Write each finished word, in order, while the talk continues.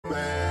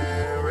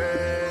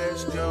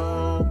rescue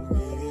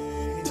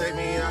me. Take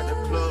me out the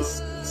club,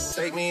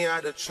 take me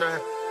out the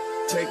trap,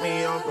 take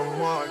me off the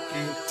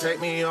market, take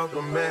me off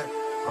the map.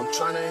 I'm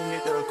tryna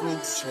hit the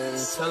group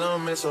chat, tell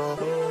them it's all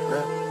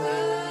rap.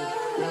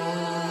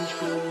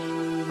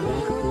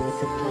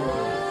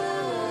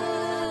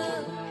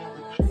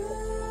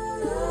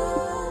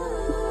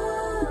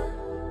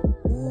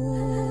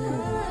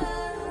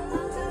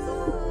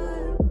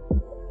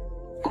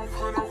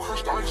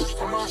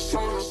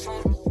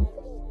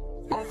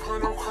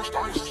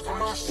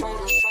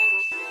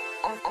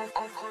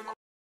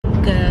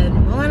 Good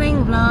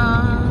morning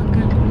vlog.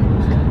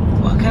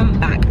 Welcome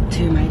back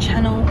to my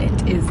channel.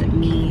 It is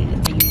me,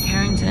 David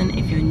Carrington.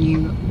 If you're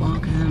new,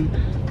 welcome,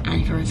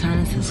 and if you're a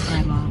returning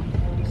subscriber,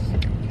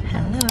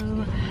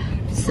 hello.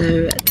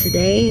 So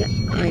today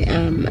I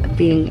am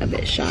being a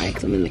bit shy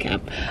because I'm in the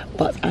cab,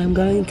 but I'm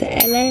going to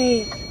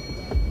LA.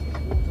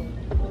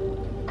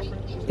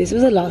 This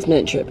was a last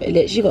minute trip. It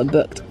literally got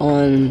booked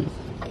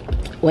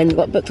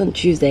on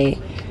Tuesday,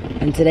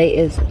 and today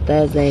is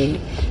Thursday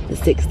the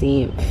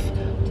 16th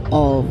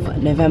of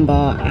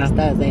November. As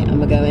Thursday, and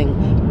we're going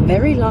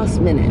very last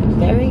minute,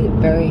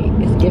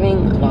 it's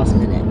giving last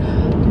minute,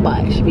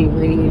 but it should be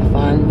really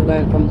fun. We're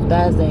going from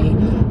Thursday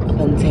up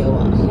until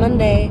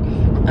Monday,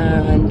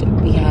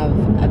 and we have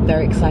a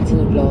very exciting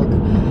vlog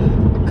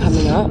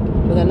coming up.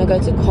 We're gonna go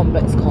to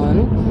Complex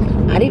Con.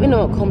 I didn't even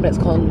know what Complex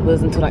Con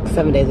was until like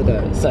 7 days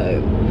ago,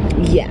 so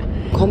yeah.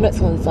 Complex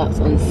Con starts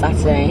on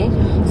Saturday,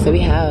 so we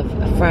have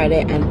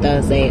Friday and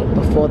Thursday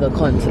before the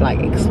con to like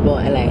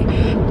explore LA.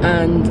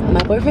 And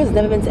my boyfriend's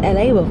never been to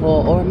LA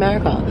before, or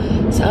America,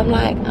 so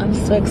I'm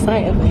so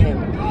excited for him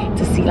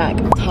to see like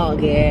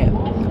Target,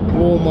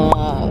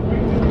 Walmart,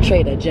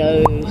 Trader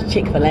Joe's,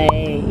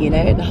 Chick-fil-A, you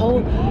know, the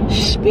whole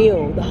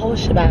spiel, the whole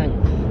shebang.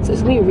 So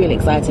it's gonna be really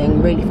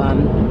exciting, really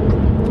fun.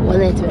 We're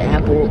there to the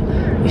airport.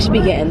 We should be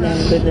getting there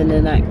within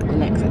the next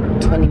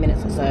 20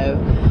 minutes or so.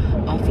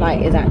 Our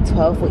flight is at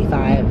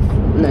 12:45,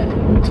 no,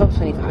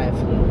 12:25,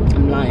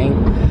 I'm lying.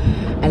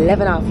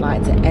 11-hour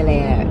flight to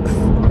LAX.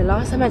 The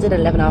last time I did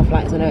an 11-hour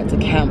flight is when I went to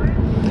camp,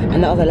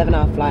 and that was an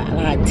 11-hour flight, and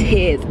I had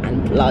tears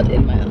and blood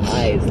in my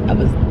eyes. I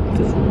was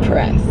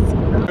depressed.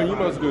 You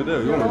must go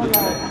there, you want to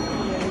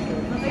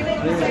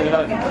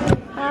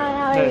Hi,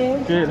 how are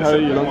you? Good, how are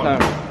you? Long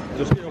time.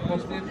 Just get your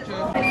passport.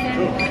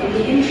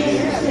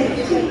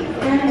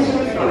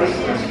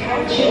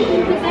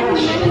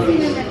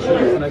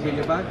 Can I get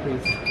your bag,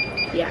 please?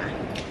 Yeah.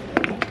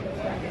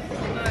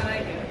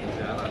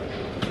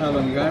 How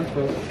long are you going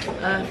for?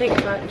 I think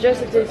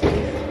Joseph did.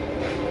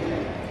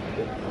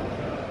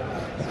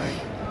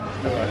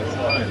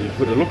 You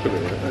put a look at it.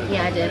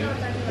 Yeah, I did.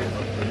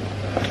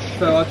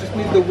 So I just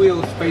need the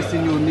wheels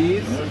facing your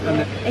knees and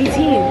then 18.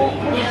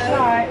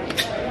 Flight.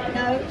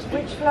 No,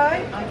 which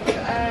flight? I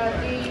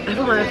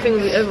thought my thing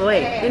would be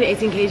overweight. Only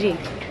 18 kg.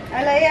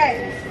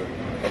 LAX.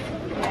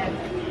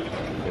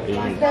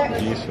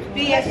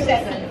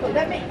 BS7.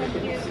 Let me.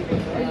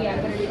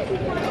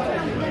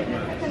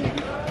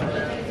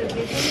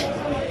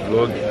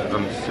 Lord,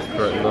 I'm sick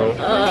right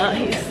now.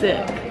 He's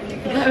sick.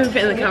 You can't even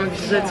fit in the camera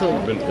because you're so tall.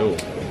 I've been ill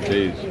for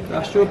days.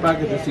 That's your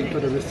baggage receipt for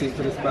the receipt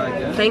for this bag,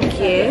 yeah? Thank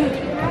you.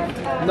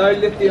 No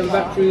lithium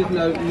batteries,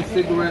 no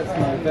e-cigarettes,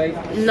 no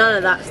vape. None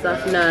of that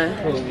stuff, no.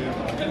 Cool. Yeah.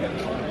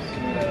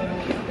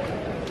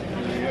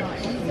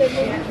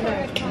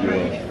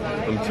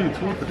 I'm too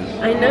tall for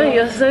this. I know,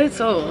 you're so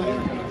tall.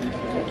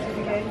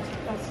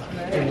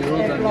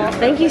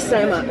 Thank you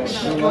so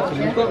much. You're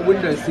welcome. You've got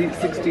window seat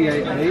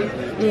 68A.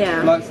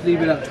 Yeah. Flight's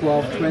leaving at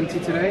 12:20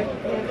 today.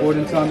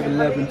 Boarding time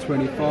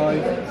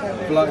 11:25.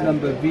 Flight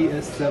number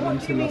VS7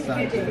 to Los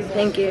Angeles.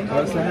 Thank you.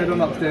 Alright, so head on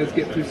upstairs,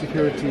 get through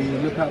security,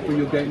 look out for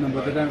your gate number.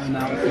 They don't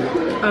announce it.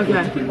 Okay.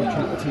 To get your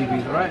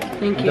TVs, alright?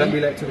 Thank you. Don't be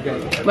late to the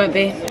gate. Won't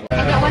be. If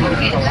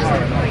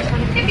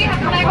you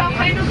have a mobile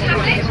phone or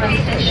tablet,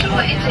 please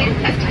ensure it is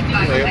set to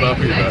close.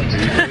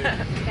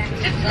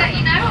 Just to let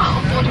you know, our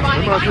onboard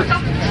arriving line is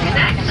open to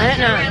connect. I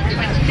don't know.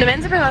 They're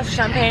meant to bring us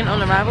champagne on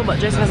arrival, but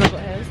Joseph hasn't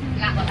got his.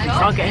 So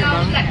I'll get him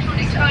one.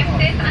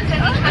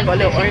 I've got a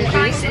little orange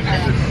juice.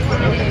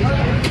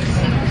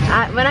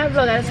 When I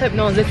vlog, I just hope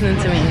no one's listening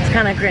to me. It's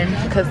kind of cringe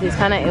because he's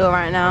kind of ill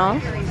right now.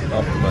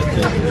 After my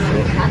ginger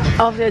shot.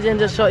 After your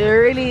ginger shot,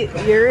 you're really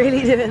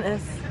doing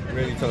this.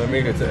 Really trying to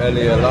make it to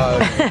LA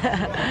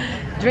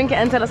alive. Drink it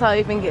and tell us how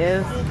you think it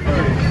is.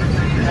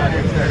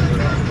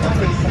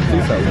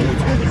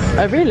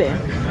 Oh really?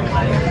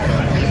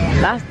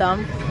 That's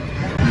dumb.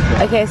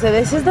 Okay, so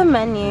this is the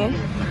menu.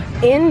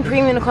 In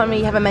premium economy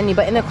you have a menu,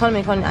 but in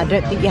economy I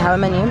don't think you have a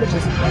menu, which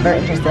is very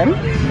interesting.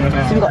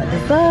 So we've got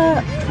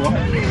dessert.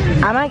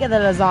 I might get the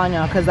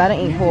lasagna because I don't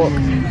eat pork.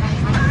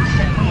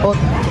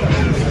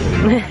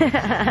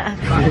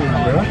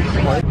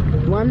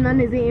 One man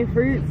is eating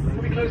fruits.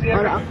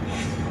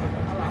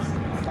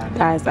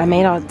 Guys, I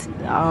made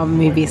our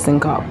movie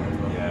sync up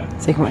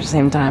so you can watch at the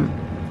same time.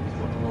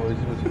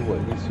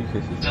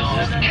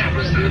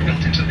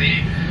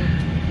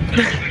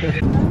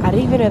 I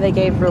didn't even know they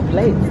gave real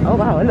plates. Oh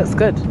wow, it looks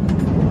good.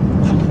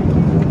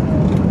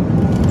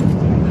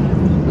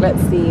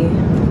 Let's see.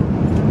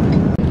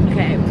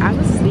 I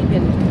was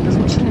sleeping, I was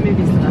watching the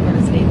movies and I fell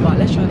asleep, but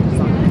let's try this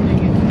on.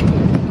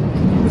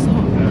 It's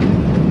hot.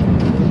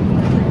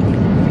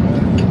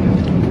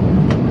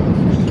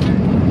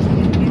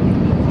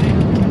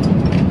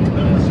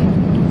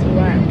 It's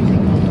alright.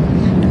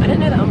 I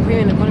didn't know that on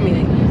premium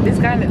economy. This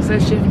guy looks so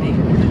shifty.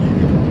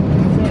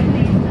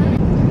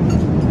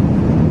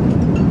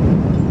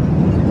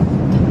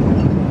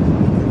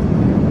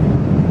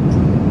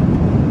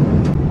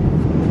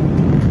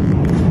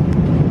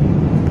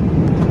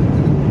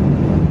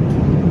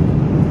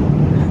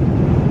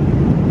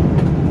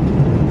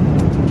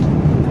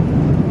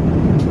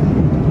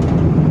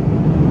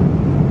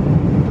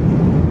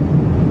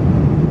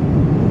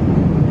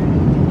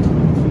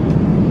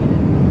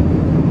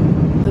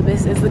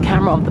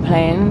 Of the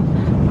plane.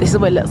 This is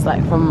what it looks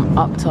like from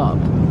up top.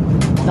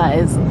 That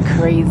is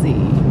crazy.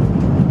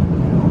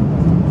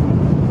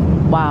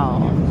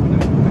 Wow.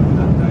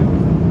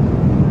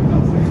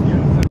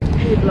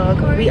 Hey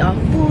vlog, we are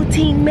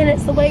 14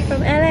 minutes away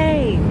from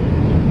LA.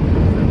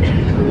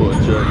 What a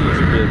journey it's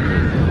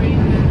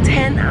been.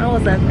 10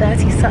 hours and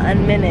 30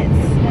 something minutes.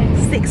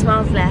 6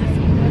 miles left.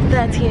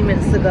 13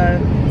 minutes to go.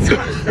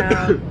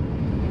 Touchdown.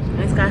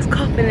 This guy's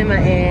coughing in my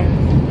ear.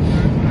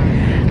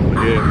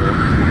 Yeah,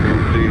 man.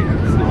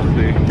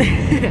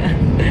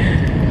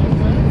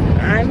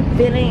 I'm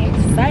feeling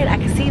excited. I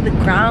can see the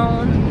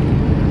ground.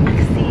 I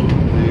can see.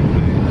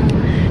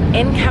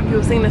 In camp,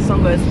 you'll sing this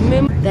song goes.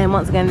 Then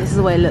once again, this is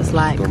what it looks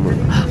like.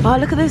 Oh,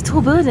 look at those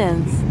tall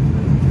buildings.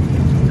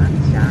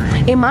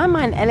 In my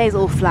mind, LA is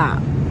all flat.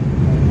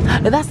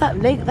 But that's that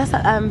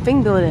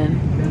thing building.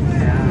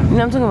 You know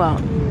what I'm talking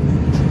about?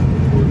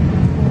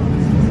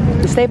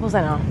 The Staples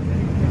Center.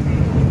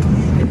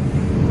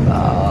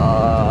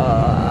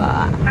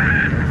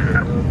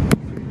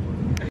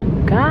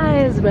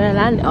 Guys, we're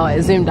landing. Oh,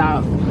 it zoomed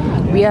out.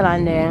 We are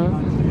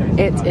landing.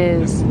 It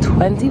is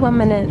 21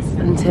 minutes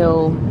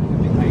until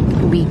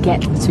we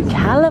get to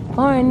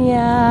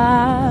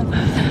California.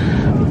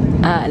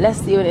 Let's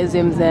see when it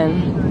zooms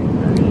in.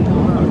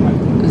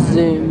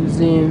 Zoom,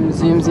 zoom,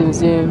 zoom, zoom,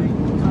 zoom.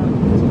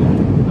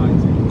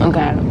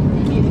 Okay.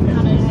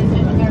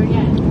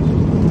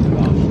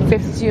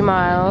 52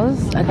 miles.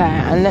 Okay,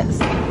 and let's.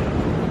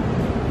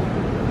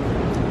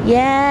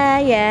 Yeah.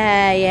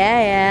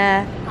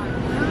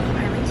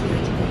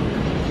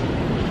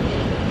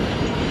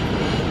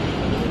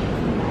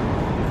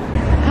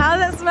 How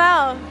does it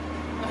smell?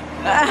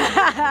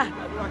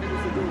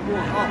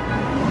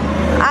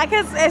 I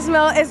can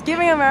smell, it's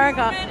giving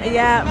America.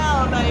 Yeah.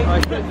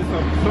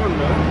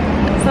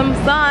 Some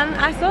sun.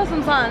 I saw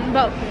some sun,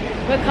 but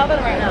we're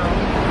covered right now.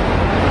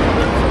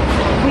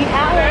 We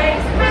out here.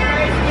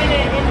 First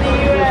minute in the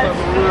US.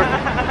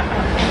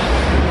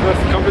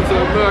 That's coming to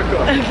America.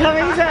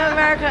 Coming to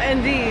America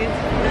indeed.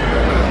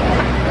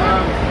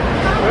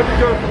 Where'd you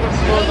go from what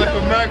smells like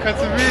America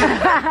to me?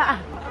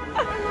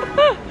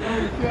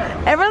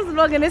 Everyone's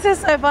vlogging. This is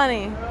so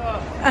funny.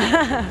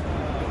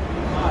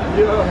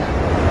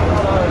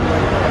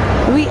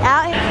 We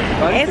out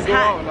here. It's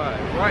hot.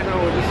 Right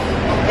now we're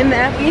just in the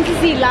air. You can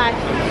see life.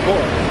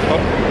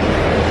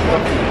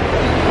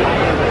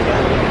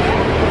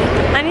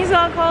 I need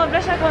to call.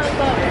 Bless you, call.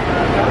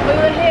 We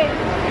were here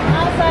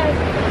outside.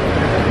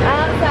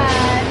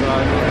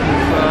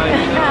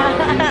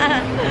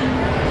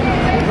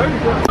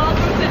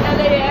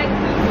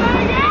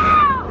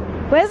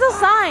 Where's the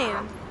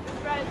sign?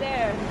 Right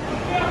there.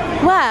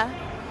 Where?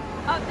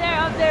 Up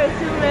there,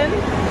 zoom in.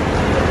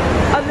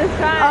 On the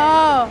side.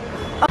 Oh.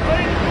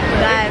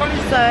 Guys,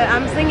 so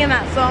I'm singing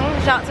that song,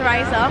 shout to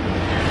Raisa,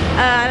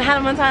 and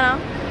Hannah Montana.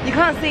 You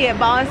can't see it,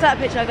 but I'll insert a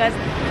picture. It goes,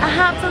 I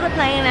hop to the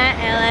plane at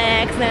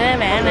LAX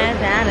and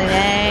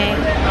Saturday.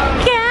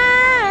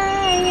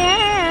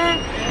 Yeah.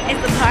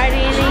 It's the party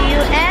in the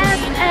USA.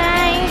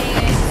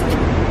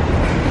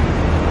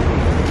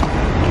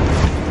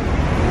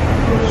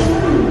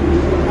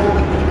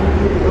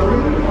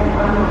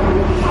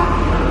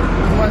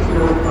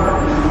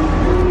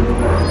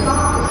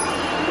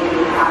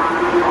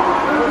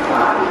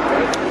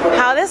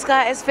 How this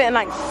guy is fitting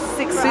like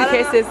 6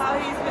 suitcases. How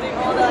he's fitting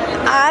all that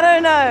in. I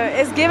don't know.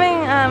 It's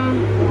giving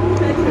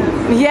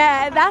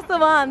yeah, that's the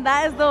one.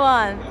 That is the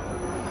one.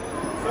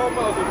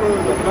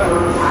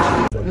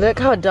 Look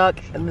how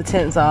dark the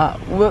tints are.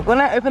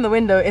 When I open the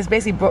window, it's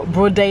basically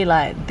broad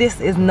daylight. This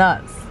is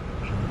nuts.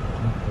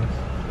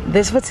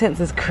 This for tints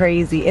is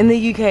crazy. In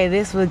the UK,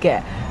 this would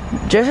get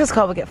Josh's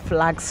car would get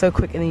flagged so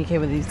quick in the UK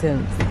with these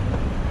tints.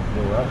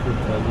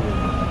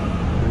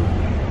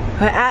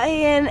 We're out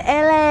here in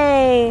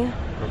LA.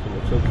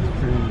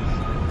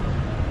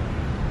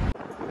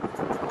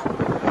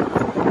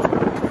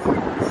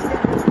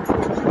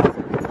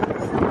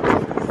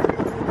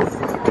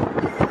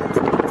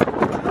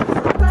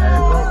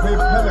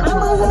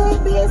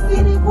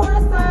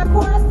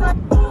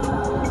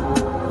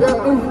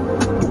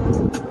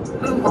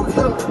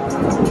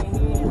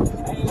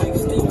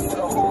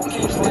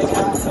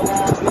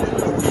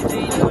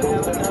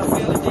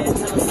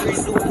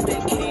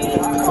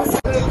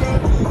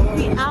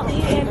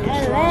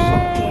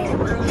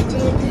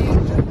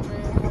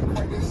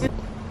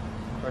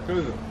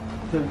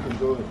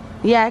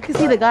 Yeah, I can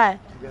see the guy.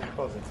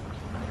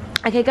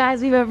 Okay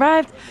guys, we've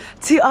arrived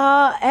to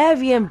our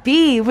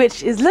Airbnb,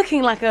 which is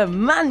looking like a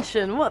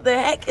mansion. What the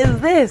heck is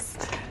this?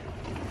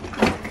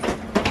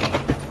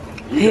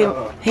 Here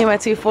are my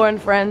two foreign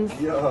friends.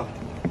 Yeah.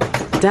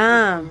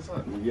 Damn.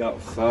 We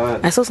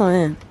outside. I saw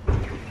something.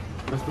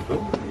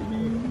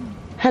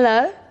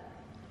 Hello?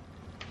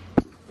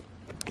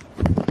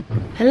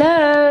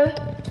 Hello?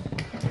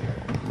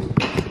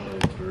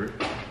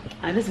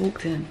 I just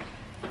walked in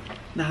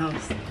the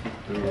house.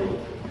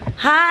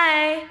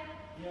 Hi.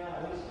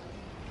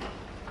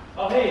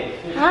 Oh, hey.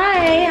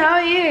 Hi, how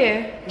are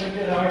you?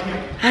 Good, how are you?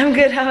 I'm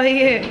good, how are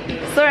you?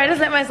 Sorry, I just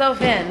let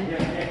myself in.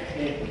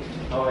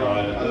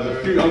 There's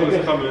a few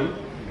others coming.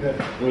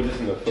 We're just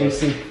in the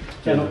first.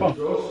 Yeah, no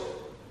problem.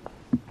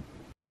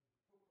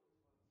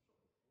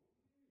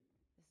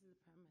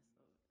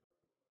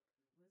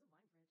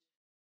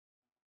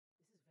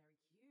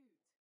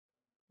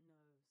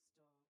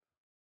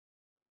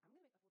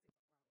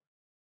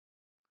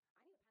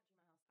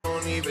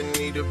 Don't even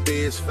need to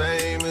be as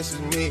famous as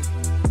me.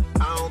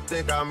 I don't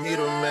think I meet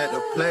them at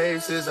the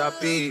places I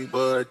be,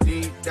 but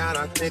deep down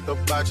I think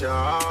about you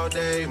all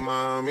day,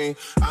 mommy.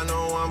 I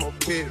know I'm a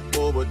pit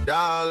bull, but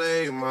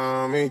darling,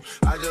 mommy,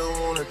 I just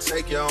wanna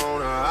take you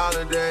on a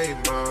holiday,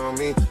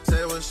 mommy.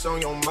 Say what's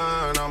on your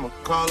mind, I'ma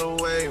call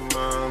away,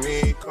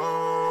 mommy.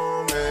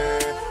 Come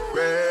and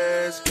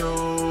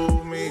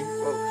rescue me.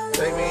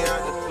 Take me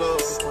out the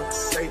club,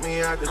 take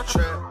me out the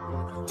trap,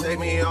 take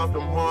me off the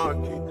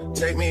market,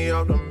 take me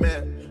off the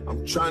map.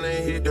 I'm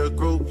tryna hit the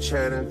group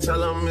chat and tell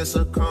them it's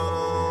a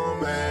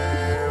come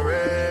and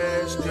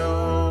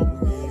rescue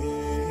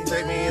me.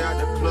 Take me out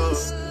the club,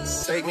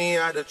 take me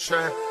out the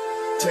trap,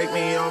 take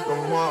me off the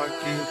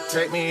market,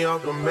 take me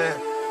off the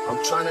map. I'm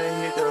tryna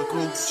hit the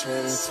group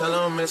chat and tell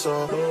them it's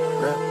a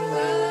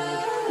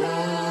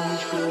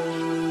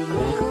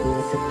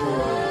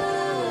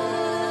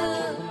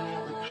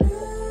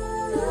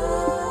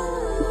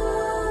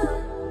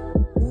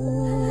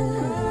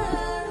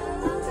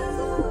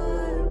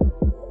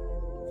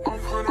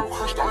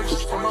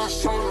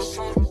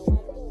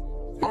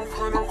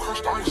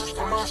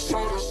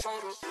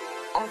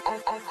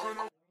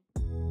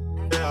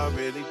Yeah, I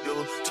really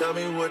do. Tell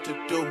me what to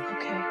do.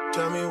 Okay.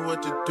 Tell me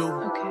what to do.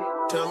 Okay.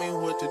 Tell me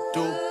what to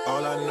do.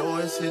 All I know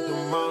is hit the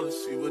mall and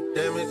see what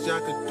damage I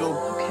could do.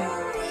 Okay.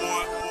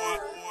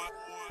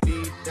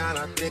 Deep down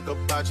I think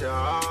about you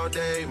all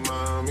day,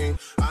 mommy.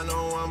 I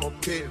know I'm a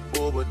pit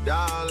bull, but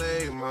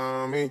darling,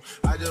 mommy,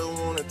 I just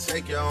wanna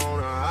take you on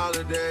a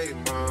holiday,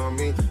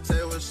 mommy.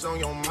 Say what's on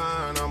your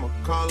mind, I'ma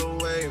call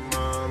away,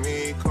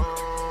 mommy.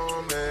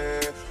 Come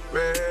and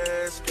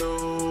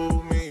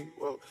rescue me.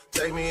 Whoa.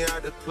 Take me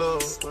out the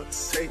club,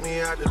 take me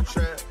out the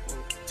trap,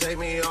 take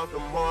me off the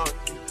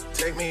market,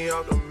 take me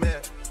off the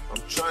map.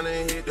 I'm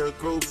tryna hit the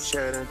group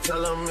chat and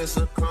tell them it's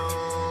a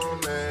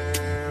come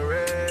and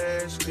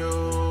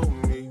rescue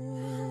me.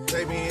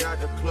 Take me out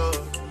the club,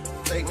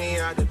 take me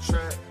out the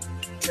trap,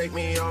 take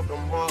me off the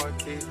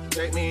market,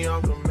 take me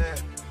off the map.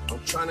 I'm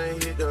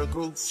tryna hit the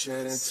group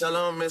chat and tell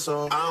them it's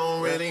all. I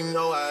don't really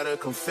know how to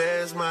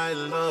confess my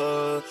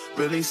love.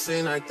 Really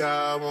seem like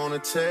I wanna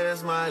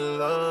test my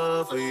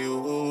love for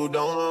you.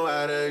 Don't know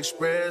how to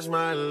express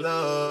my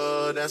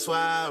love. That's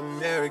why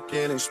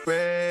American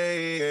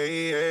Express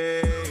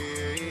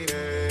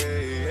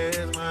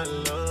my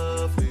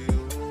love for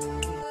you.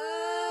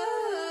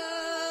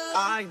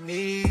 I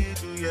need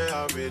you, yeah,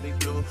 I really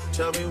do.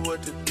 Tell me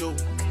what to do.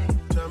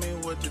 Tell me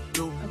what to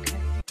do.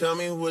 Tell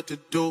me what to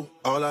do.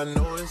 All I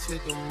know is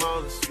hit the mall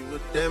and see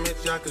what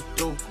damage I could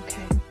do.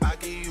 Okay. I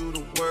give you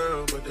the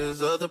world, but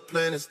there's other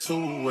planets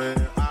too.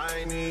 And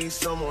I need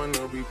someone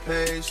to be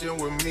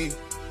patient with me.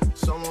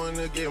 Someone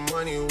to get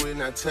money with,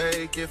 not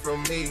take it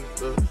from me.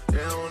 But they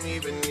don't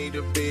even need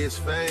to be as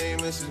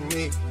famous as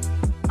me.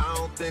 I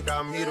don't think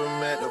I meet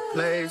them at the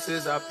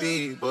places I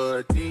be,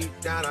 but deep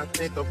down I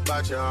think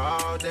about you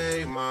all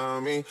day,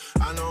 mommy.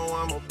 I know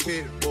I'm a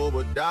pit bull,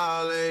 but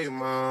darling,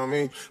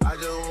 mommy, I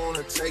just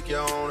wanna take you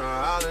on a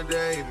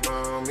holiday,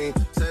 mommy.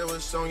 Say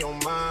what's on your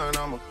mind,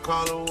 I'ma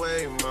call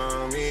away,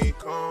 mommy.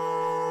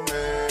 Come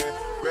and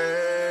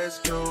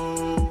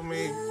rescue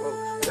me.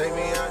 Whoa. Take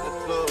me out the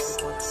club,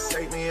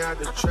 take me out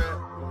the trap,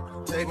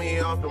 take me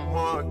off the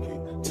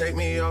market, take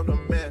me off the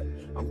map.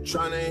 I'm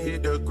tryna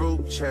hit the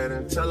group chat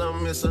and tell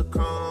them it's a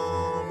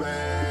come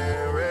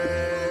and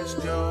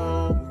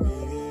rescue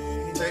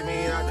me. Take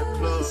me out the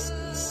club,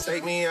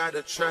 take me out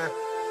the trap,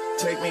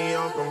 take me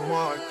off the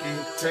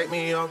market, take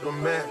me off the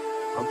map.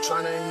 I'm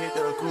tryna hit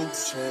the group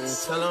chat and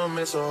tell them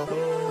it's all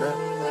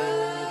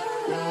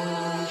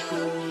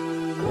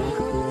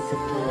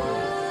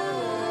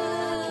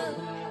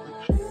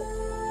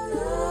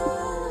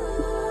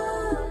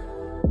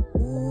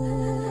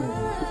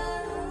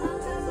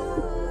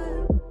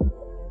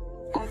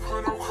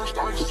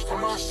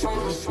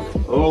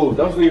Oh,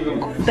 that wasn't even.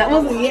 That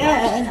wasn't,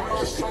 yeah.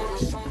 I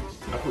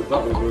thought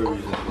that was where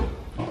we were.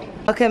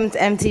 Welcome to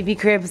MTV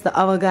Cribs. The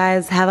other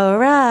guys have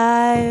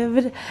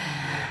arrived.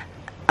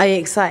 Are you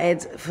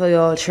excited for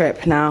your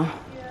trip now?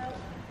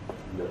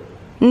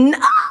 No.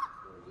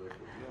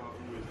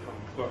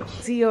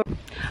 See your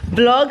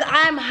vlog.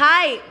 I'm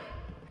hype.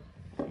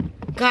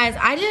 Guys,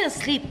 I didn't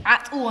sleep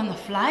at all on the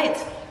flight.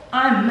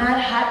 I'm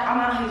mad hype. I'm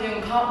out here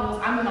doing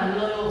cartwheels. I'm in my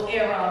loyal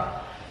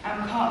era.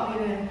 I'm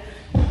cartwheeling.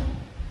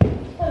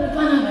 For the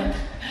fun of it.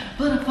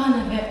 For the fun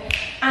of it.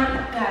 And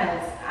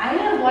guys, I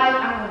need a wide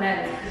angle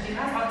lens because you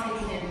guys aren't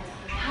taking in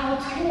how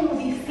tall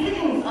these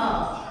ceilings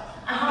are.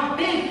 And how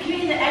big. Give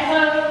me the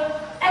echo.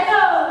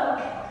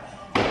 Echo!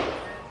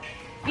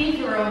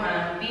 Be for real,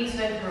 man. Be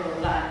so for real.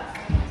 Like,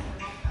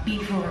 be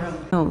for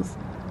real.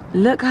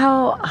 Look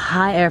how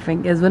high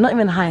everything is. We're not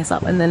even highest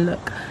up. And then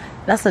look,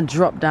 that's a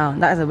drop down.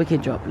 That is a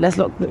wicked drop. Let's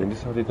lock the... This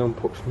is how they done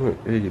Pop Smoke.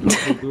 Hey, lock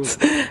the doors.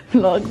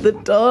 Lock the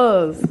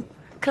doors.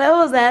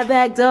 Close that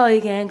back door.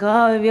 You can't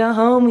call if you're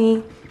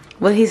homie.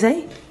 What did he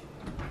say?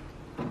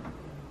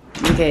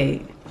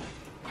 Okay.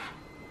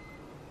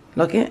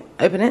 Lock it.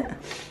 Open it.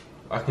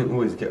 I can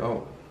always get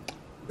out.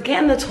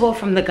 Getting the tour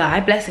from the guy,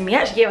 bless him. He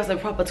actually gave us a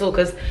proper tour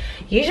because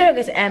usually I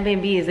go to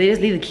Airbnbs, they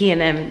just leave the key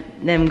and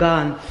them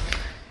gone.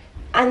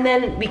 And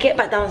then we get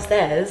back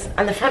downstairs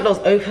and the front door's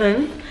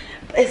open.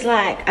 It's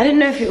like, I didn't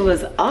know if it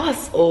was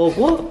us or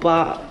what,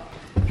 but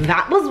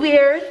that was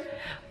weird.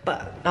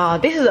 But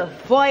this is a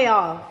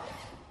foyer.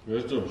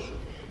 Where's Josh?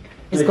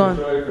 It's gone.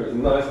 It's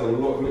nice and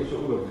locked. Make sure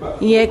all the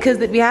back. Yeah, because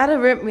we had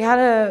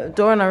a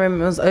door in our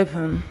room, it was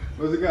open.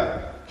 Where's the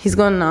guy? He's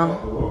gone now.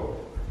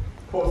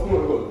 Pop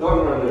Smoke got done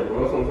around there, bro.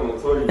 That's what I'm trying to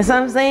tell you. That's what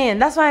I'm saying.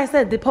 That's why I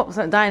said the Pop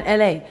Smoke died in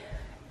LA.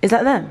 Is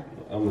that them?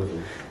 I'm with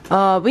you.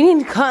 We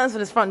need curtains for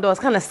this front door.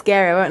 It's kind of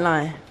scary, I won't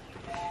lie.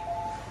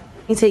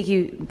 Let me take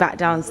you back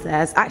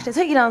downstairs. Actually, I'll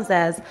take you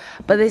downstairs,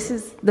 but this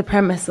is the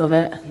premise of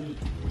it.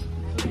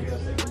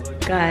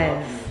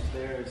 Guys.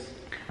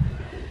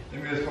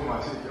 Let me just put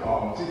my ticket.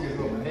 My ticket's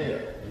over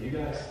here. You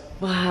guys?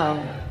 Wow.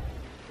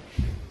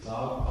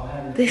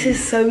 This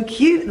is so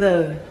cute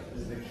though.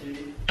 This is the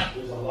key.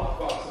 There's a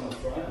lockbox in the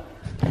front.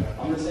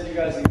 I'm gonna send you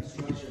guys the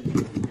instructions,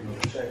 you know,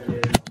 check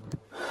in.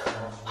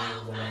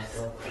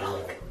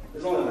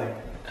 There's only like...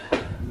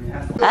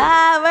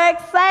 We're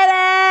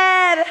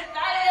excited!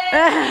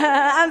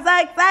 I'm so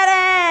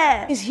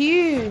excited! It's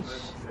huge.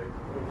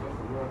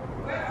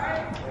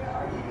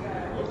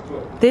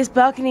 This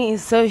balcony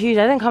is so huge.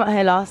 I didn't come out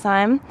here last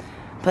time,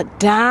 but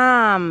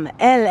damn,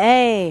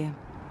 LA.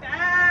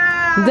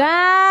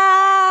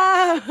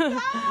 Damn!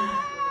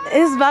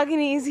 This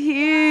balcony is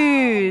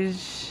huge.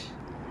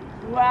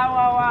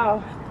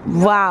 Wow.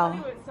 Wow.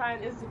 Hollywood sign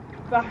is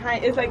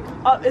behind. It's like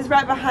up. It's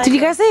right behind. Did you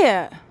guys see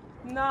it?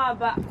 Nah,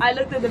 but I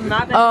looked at the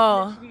map and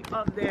Oh. it's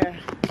literally up there.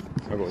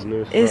 I got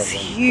no It's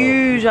strap on.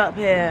 huge up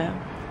here.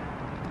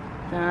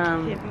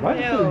 Damn. Why is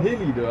it so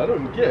hilly though? I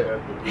don't get it.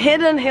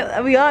 Hidden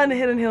hill. We are in the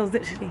hidden hills,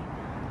 literally.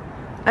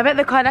 I bet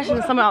the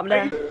Kardashians are somewhere up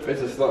there.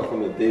 Better start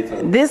from the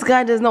daytime. This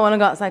guy does not want to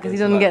go outside because he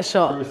doesn't get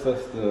shot.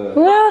 Process the...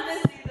 What?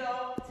 Honestly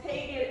though,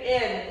 take it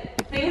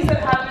in. Things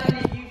that happen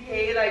in the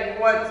UK like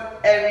once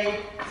every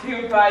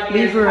 2-5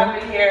 years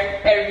happen here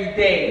every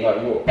day.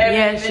 Like what? Every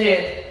Yeah, minute.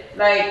 shit.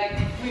 Like,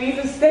 we need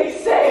to stay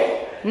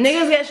safe.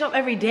 Niggas get shot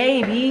every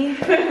day, B.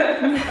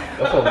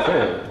 That's what I'm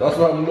saying. That's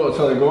why I'm not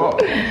trying to go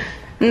up.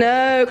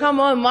 No, come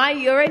on, Mike,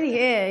 you're already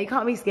here. You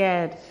can't be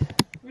scared.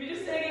 We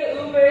just take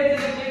an Uber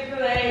to the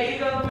Chick-fil-A. You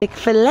go.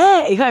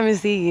 Chick-fil-A, you can't even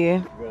see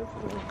you.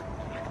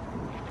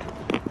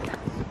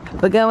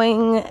 We're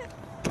going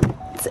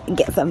to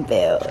get some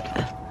food.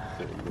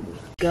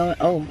 Going,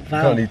 oh,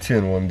 wow. Can't eat 2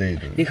 in one day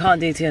though. You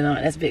can't do 2 a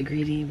night, that's a bit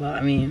greedy, but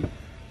I mean.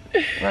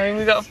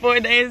 We got 4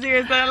 days here,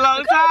 it's been a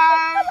long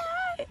time.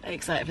 I'm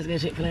excited for to go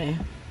to Chick-fil-A.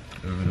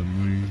 Over the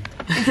moon.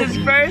 It's his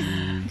first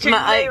Chick-fil-A,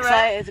 I'm right?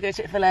 excited to go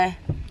to Chick-fil-A.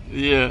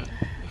 Yeah.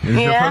 Is this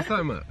your Yeah. first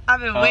time, Matt? I've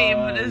been waiting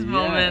for this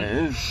moment. It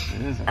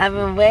is. I've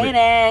been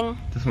waiting.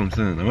 That's what I'm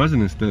saying.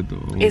 Imagine it's dead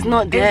though. It's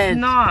not dead. It's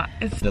not.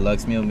 It's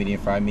Deluxe meal,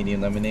 medium fried,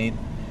 medium lemonade.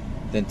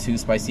 Then 2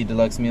 spicy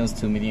deluxe meals,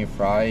 2 medium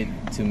fried,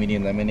 2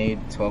 medium lemonade,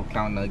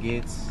 12-count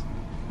nuggets.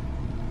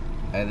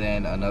 And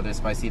then another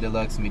spicy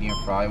deluxe, medium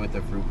fry with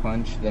a fruit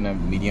punch. Then a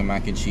medium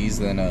mac and cheese,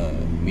 then a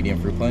medium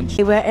fruit punch.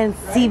 We're in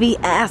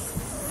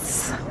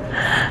CVS.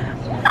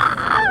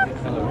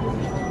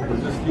 We're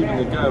just leaving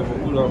the guy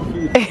for all our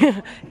food.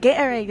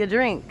 Gatorade, your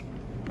drink.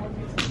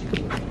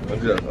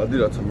 I'll do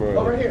that tomorrow.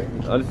 Over here.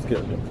 I'll just get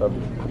a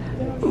tablet.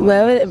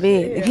 Where would it be?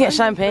 You can get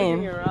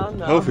champagne.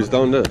 Health is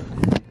down there.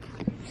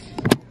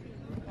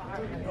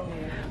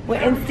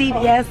 We're in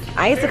CVS.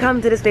 I used to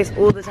come to this place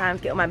all the time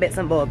to get all my bits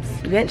and bobs.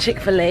 We went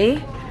Chick-fil-A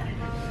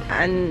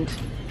and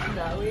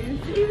now we're in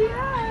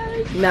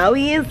CVS. Now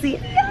we're in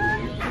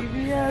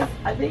CVS.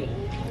 I think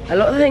a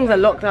lot of things are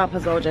locked up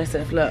as well,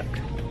 Joseph. Look.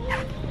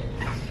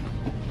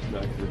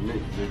 Not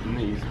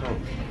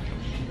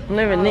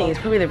even nitties,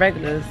 probably the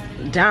regulars.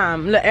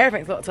 Damn, look,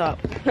 everything's locked up.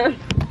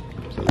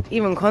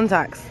 Even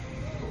contacts.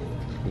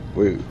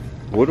 Wait,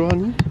 what do I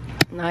need?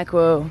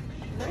 NyQuil.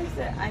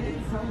 I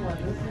need someone.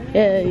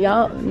 Yeah,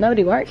 y'all,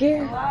 nobody work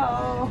here?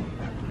 Wow.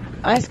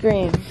 Ice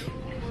cream.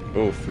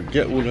 Oh,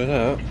 forget all of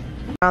that.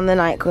 On the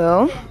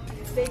NyQuil.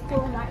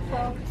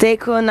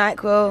 Dayquil,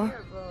 NyQuil.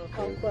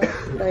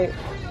 Like,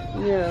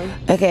 yeah.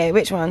 Okay,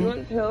 which You one?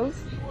 want pills?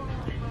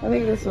 I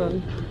think this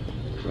one.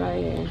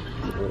 Right.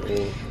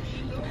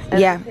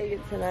 Yeah.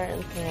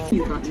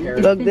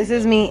 Look, this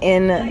is me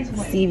in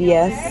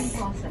CVS,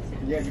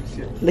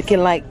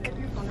 looking like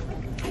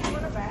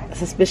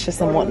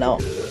suspicious and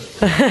whatnot. What's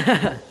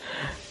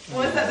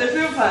that? The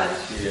fruit punch?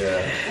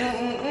 Yeah.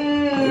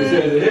 This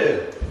is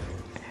it.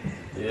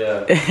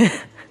 Yeah.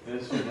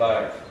 This is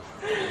like.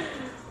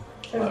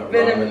 It's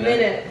been a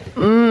minute.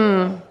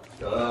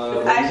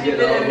 It's actually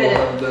been a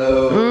minute.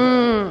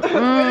 What is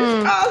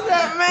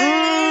that, man?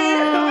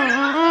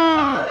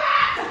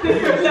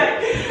 You're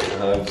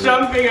like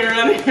jumping and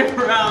running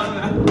around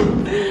now.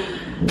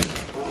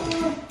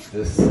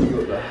 Let's see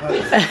what the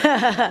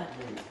heck.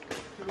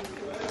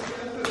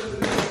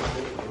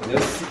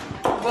 Let's see.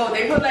 Whoa,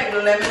 they put like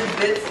lemon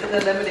bits in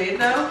the lemonade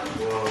now?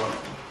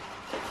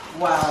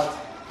 Wow.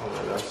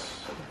 Oh,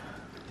 that's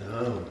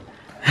dumb.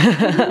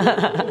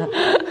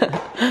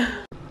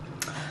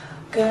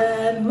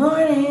 Good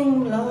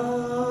morning,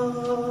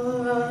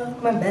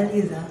 vlog. My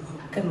belly's up.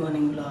 Good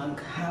morning, vlog.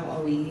 How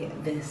are we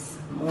this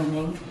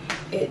morning?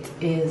 It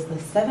is the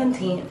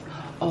 17th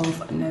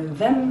of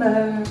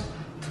November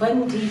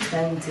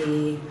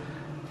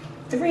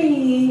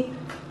 2023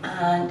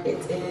 and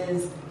it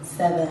is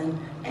 7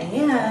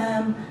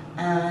 a.m.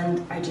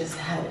 and I just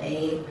had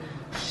a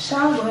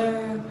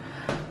shower.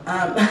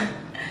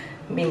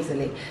 Being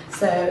silly.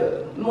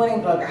 So,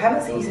 morning vlog. I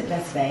haven't seen you since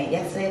yesterday.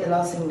 Yesterday, the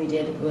last thing we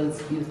did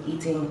was we was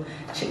eating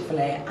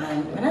Chick-fil-A,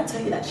 and when I tell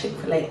you that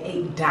Chick-fil-A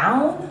ate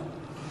down,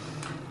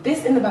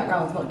 this in the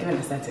background is not giving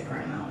aesthetic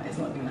right now. It's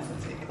not giving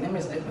aesthetic. Let me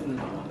just open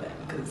the door a little bit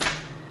because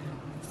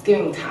it's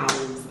giving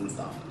towels and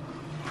stuff.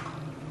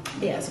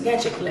 But yeah, so we had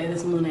Chick-fil-A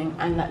this morning,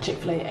 and that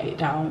Chick-fil-A ate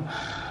down.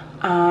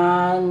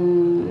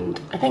 And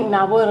I think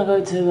now we're gonna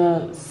go to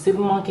the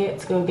supermarket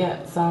to go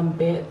get some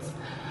bits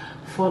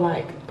for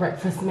like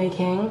breakfast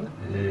making.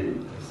 Hey,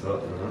 what's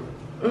up,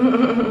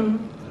 man?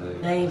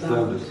 Hey, this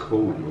stuff is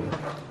cold, man.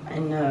 I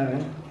know.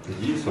 Did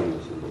you use some of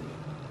this or not?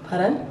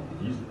 Pardon? Did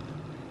you use it?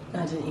 No,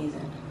 I didn't use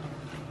it.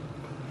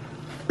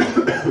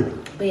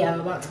 But yeah,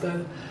 we're about to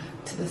go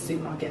to the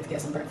supermarket to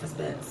get some breakfast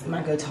bits. We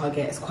might go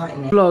Target, it's quite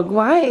near. Vlog,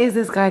 why is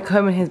this guy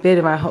combing his beard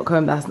in my hot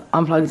comb that's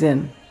unplugged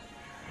in?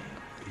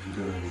 You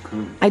don't have a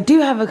comb. I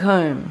do have a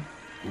comb.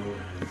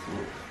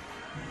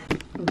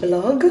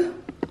 Vlog.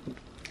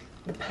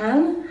 The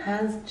plan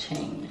has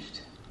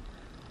changed.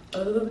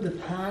 Oh, the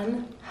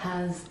plan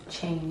has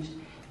changed.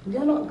 We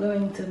are not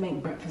going to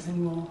make breakfast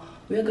anymore.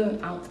 We are going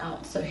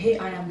out. So here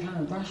I am trying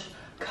to brush,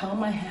 curl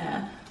my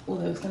hair,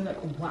 although it's gonna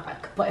look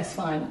whack, but it's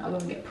fine. I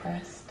won't get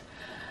pressed.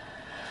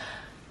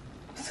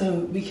 So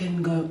we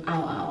can go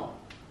out.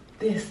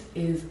 This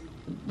is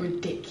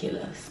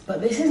ridiculous.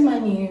 But this is my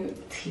new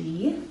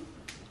tee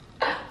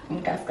from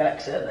Gas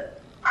Collection.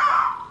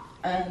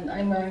 And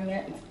I'm wearing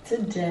it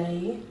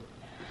today.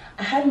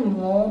 I had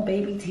more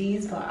baby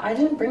tees, but I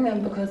didn't bring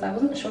them because I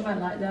wasn't sure if I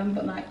liked them.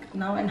 But like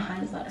now in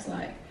hindsight, it's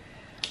like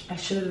I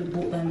should have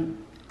bought them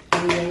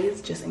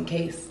anyways, just in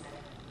case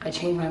I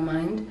change my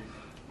mind.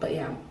 But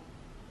yeah,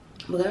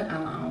 we're going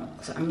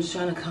out. So I'm just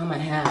trying to curl my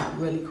hair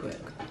really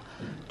quick,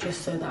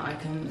 just so that I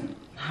can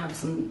have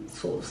some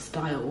sort of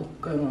style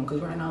going on.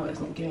 Because right now it's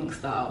not giving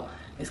style;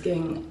 it's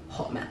giving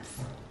hot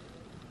mess.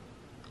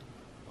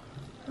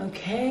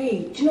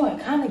 Okay, do you know what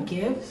it kind of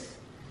gives?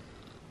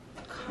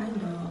 Kind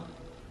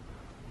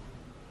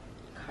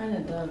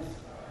of does.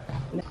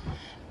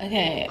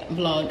 Okay,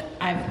 vlog,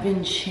 I've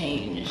been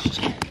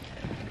changed.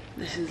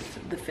 This is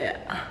the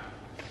fit.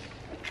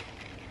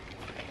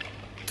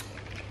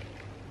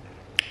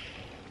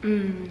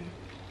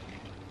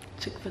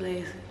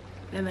 Chick-fil-A's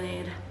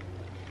lemonade.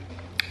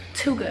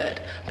 Too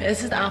good. But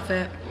this is the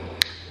outfit.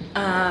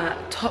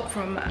 Top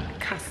from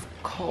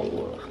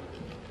Cascole.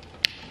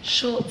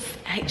 Shorts,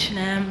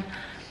 H&M.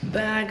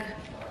 Bag,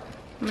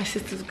 my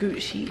sister's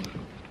Gucci.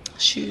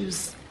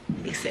 Shoes,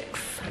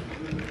 basics.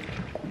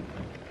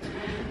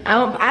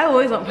 I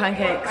always want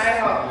pancakes.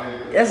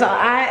 That's what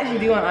I actually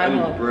do want IHOP. I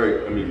need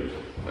bread.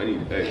 I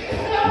need eggs.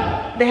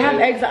 They have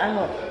eggs at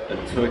IHOP.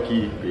 And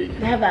turkey, bacon.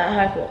 They have that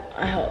at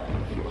IHOP.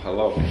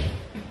 Halal.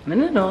 No.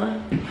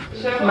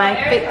 My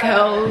fake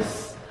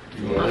curls.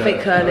 My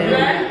fake curling.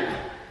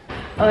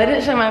 Oh, I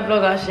didn't show my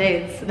vlog our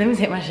shades. Let me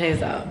take my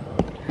shades out.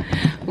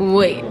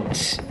 Wait.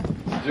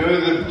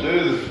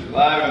 Joseph,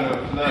 live in the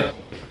flesh.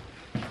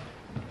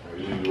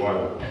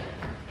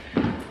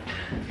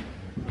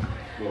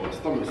 Well, my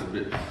stomach's a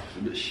bit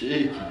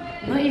shaky.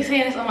 What are you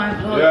saying this on my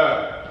vlog?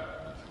 Yeah.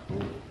 A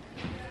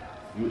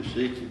bit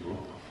shaky, bro.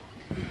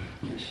 A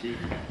bit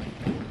shaky.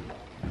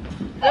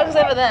 Look's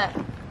over there.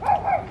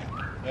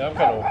 Yeah, I'm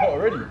kind of hot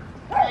already.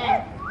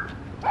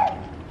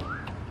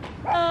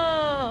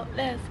 Oh,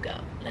 let's go.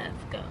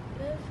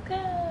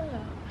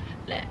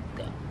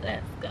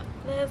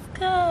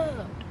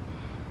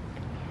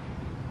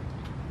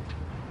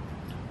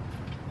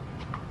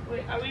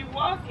 Wait, are we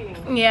walking?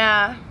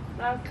 Yeah.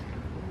 That's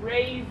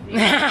crazy.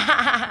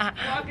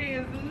 Walking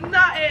is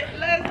not it.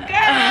 Let's go.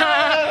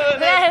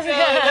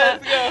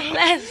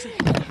 Let's go.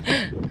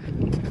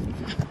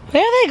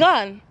 Where are they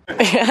gone?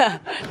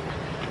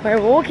 We're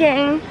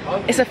walking.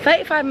 It's a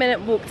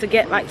 35-minute walk to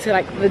get like to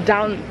like the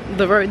down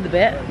the road a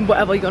bit,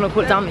 whatever you're gonna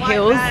call it, down the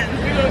hills.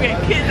 We're gonna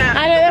get kidnapped.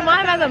 I know,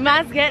 my vans are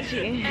mad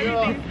sketchy.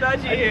 Anything's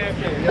dodgy here.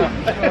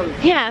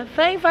 Yeah,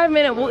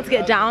 35-minute walk to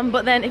get down,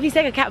 but then if you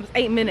take a cab, it's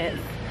 8 minutes.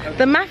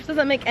 The math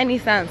doesn't make any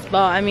sense,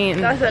 but I mean,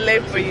 That's a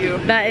late for you.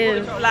 that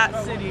is Flat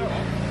city.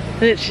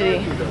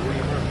 literally.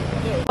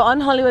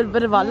 On Hollywood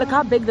Boulevard, look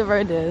how big the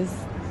road is.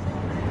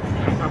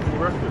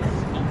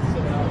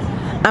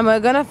 And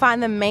we're gonna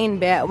find the main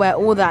bit where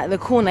all the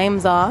cool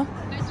names are.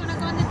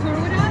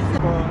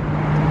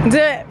 Do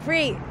it.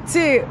 3,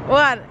 2,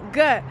 1,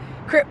 go.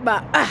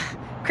 Cripba,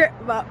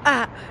 cripba,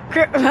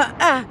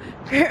 cripba,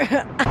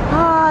 cripba.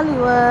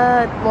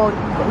 Hollywood. Well,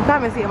 you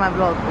can't even see it in my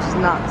vlog, which is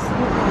nuts.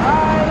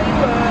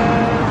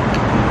 Hollywood.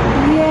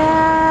 Yes.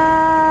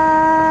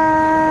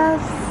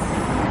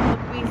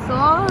 We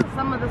saw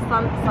some of the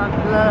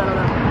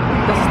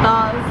the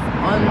stars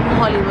on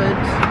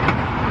Hollywood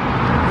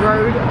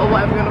Road or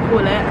whatever you're gonna call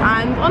it,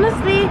 and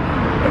honestly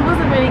it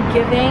wasn't really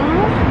giving.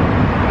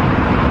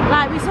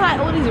 Like we saw like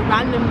all these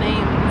random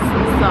names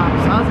and stuff,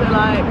 so I was a bit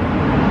like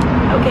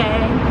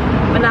okay,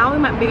 but now we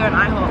might be going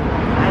IHOP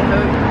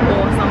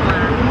or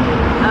somewhere.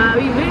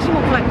 We literally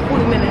walked for like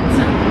 40 minutes.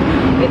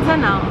 It's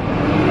 10 now.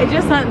 It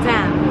just turned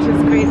 10, which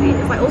is crazy.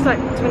 It's like also like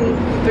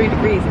 23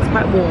 degrees. It's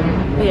quite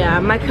warm. But yeah,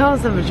 my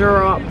curls have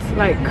dropped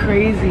like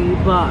crazy,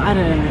 but I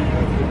don't know.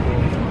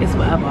 It's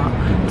whatever.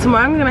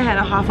 Tomorrow I'm gonna head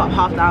a half up,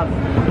 half down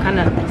kind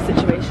of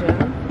situation.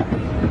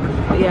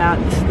 But yeah,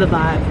 this is the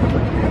vibe.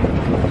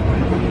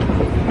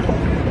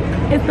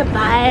 It's the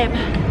vibe.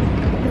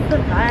 It's the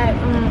vibe.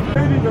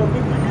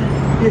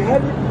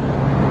 Beheaded,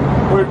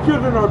 where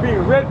children are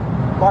being raped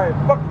by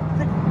fucking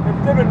 6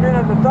 and 7 men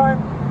at a time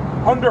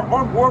under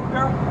armed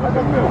warfare. I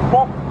don't give a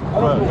fuck. I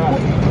don't give a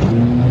fuck.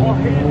 All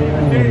hands in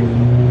a day.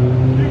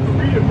 You can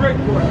read a break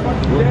for a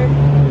fucking day.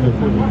 Just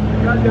for watch the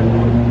goddamn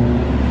movie.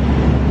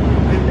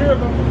 And hear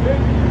about the day.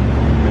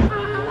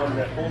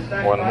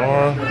 One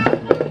more.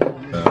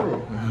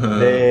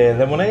 The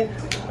lemonade?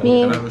 Me.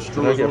 Can I have a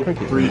straws?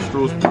 3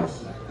 straws, please.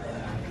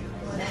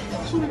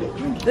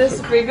 The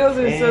sprinkles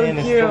are so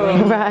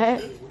cute.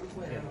 Right?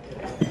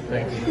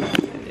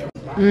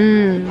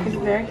 It's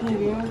very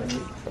convenient.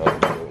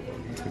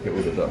 Get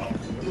rid of that.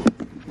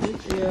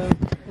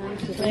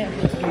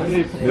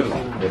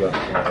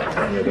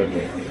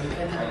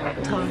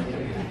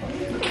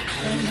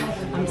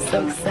 I'm so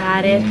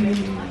excited.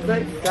 So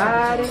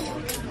excited.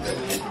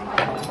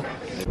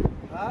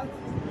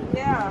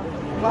 Yeah.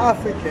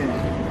 African.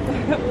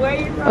 Where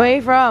you from? Where are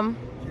you from?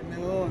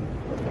 Cameroon.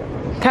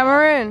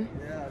 Cameroon?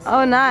 Yes.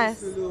 Oh, nice.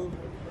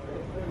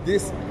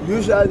 This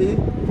usually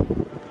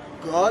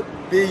God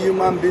be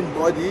human being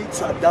body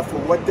to adapt for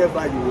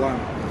whatever you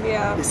want.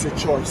 Yeah. It's a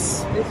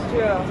choice. It's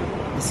true.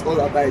 It's all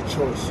about a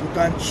choice. You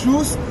can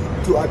choose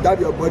to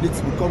adapt your body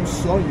to become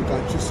strong. You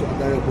can choose to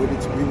adapt your body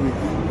to be weak.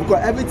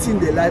 Because everything in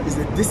their life is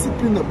the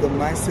discipline of the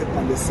mindset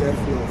and the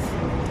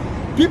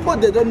self-love. People,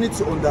 they don't need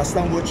to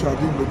understand what you are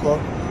doing because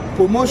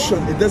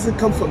promotion, it doesn't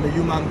come from a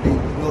human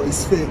being. No,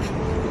 it's fake.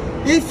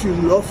 If you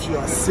love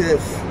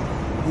yourself,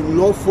 you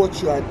love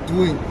what you are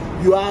doing,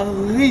 you are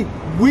real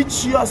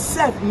with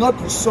yourself, not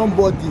with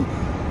somebody,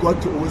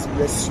 God will always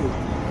bless you.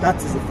 That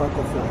is the fact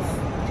of life.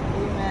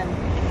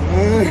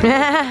 Amen. Can I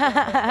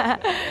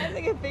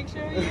take a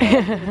picture of you?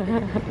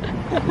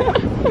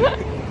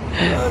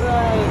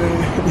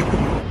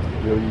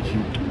 Yo,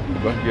 YouTube.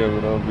 Back here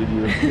with our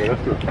videos.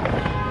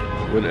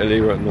 We're in LA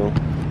right now.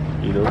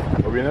 You know?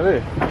 Are we in LA?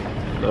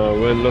 No,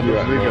 we're in Las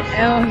Vegas.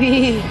 LV.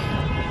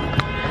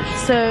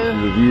 So,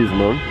 The views,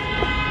 man.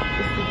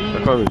 I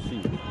can't even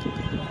see.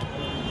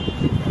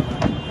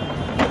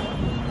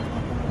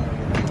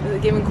 is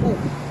it giving cool?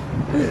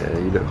 Yeah,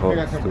 you look hard.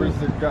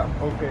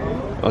 Okay.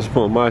 I just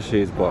put on my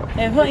shades, but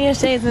Yeah, put your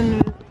shades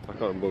on. I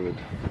can't bother.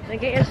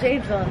 Like, get your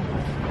shades on. I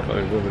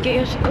can't bother. Get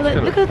your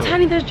shades. Look how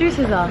tiny those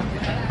juices are.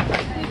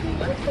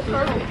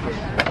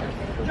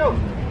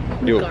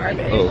 Yo.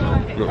 Garbage. Oh.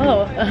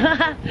 Oh.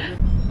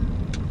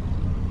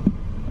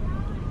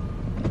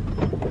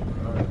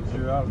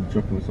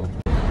 Dropping this off.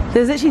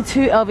 There's literally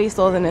 2 LV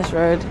stores in this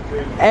road.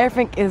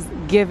 Everything is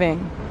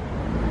giving.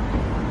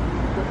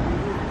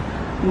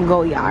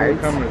 Go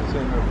yards.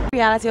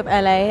 Reality of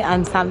LA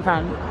and San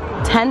Fran.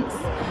 Tents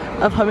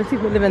of homeless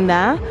people living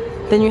there.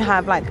 Then you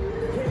have like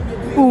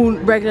all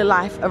regular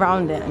life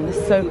around it, and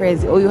it's so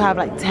crazy. Or you have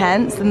like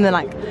tents and then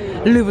like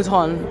Louis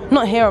Vuitton.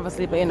 Not here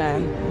obviously, but you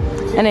know.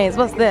 Anyways,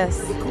 what's this?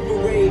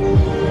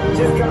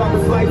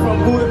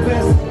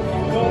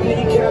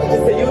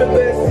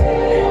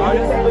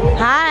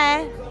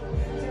 Hi.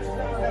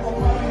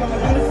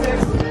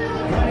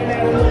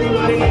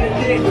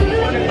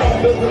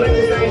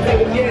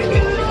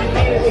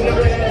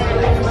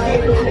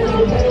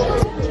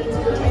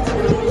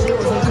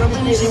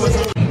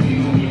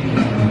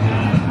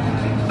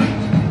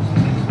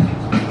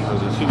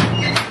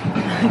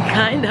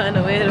 Kinda in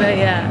a weird way,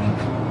 yeah.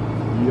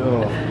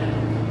 Yo.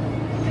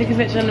 Take a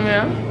picture in the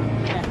mirror.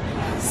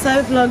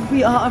 So vlog,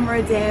 we are on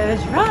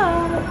Rodeo's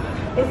Road.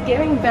 It's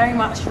giving very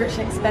much rich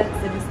and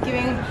expensive. It's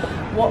giving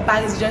what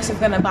bag is Joseph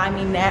gonna buy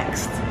me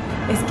next.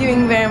 It's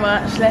giving very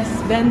much let's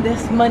spend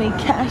this money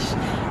cash,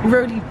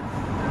 roadie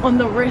on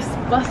the wrist,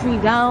 bust me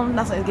down.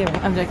 That's what it's giving.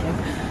 I'm joking.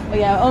 But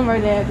yeah, on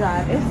Rodeo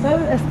Drive. It's so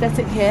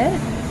aesthetic here.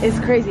 It's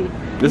crazy.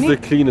 This is the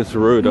cleanest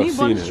road I've New seen.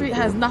 Bond Street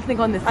has nothing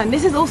on this. And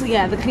this is also,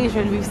 yeah, the cleanest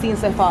road we've seen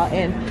so far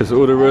in. Because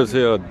all the roads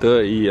here are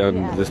dirty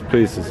and this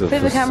place is a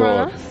Flip the camera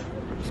on facade. us.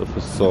 It's a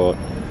facade.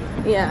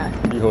 Yeah.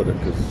 You hold it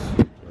because...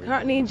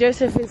 Currently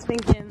Joseph is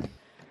thinking,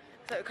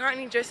 the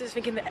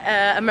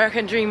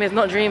American dream is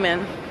not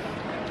dreaming.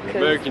 The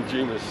American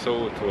dream is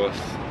sold to us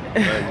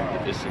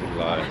and it's a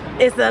lie.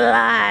 It's a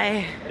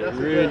lie. It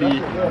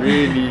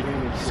really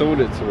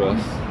sold it to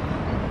us.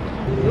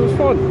 It was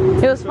fun.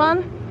 It was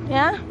fun?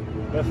 Yeah?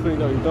 Best thing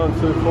that we've done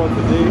so far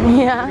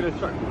today. Yeah. Look at the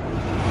track.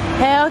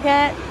 Hey,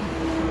 okay.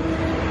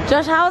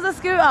 Josh, how was the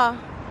scooter?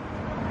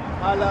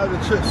 Highlight of the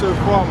trip so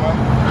far, man.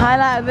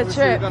 Highlight of the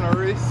Obviously, trip. we've done a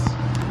race.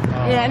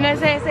 Yeah, no,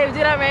 say, we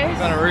did that race.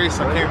 Done a race,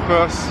 I came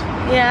first.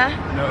 Yeah. You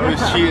know,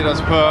 always cheated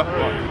as per.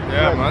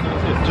 Yeah, man.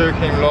 Joe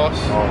came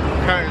last.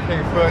 Carrington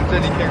came third,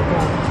 Jenny came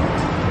fourth.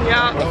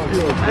 Yeah.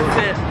 That's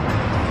it.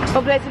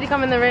 What place did you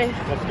come in the race?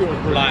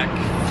 Like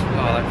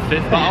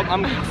fifth. But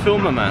I'm a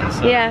filmer, man.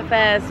 So. Yeah,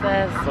 fairs.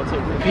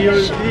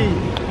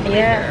 POV.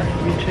 Yeah.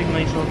 Let me check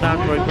myself out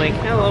real quick.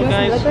 Hello,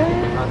 guys.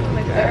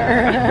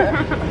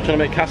 I'm trying to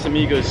make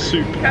Casamigos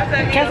soup.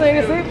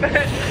 Casamigos soup?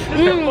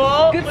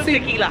 Good soup.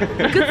 Tequila.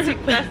 Good soup.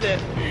 That's it.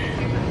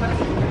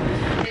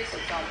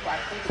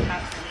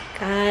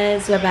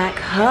 Guys, we're back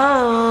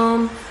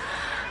home.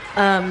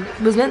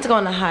 We was meant to go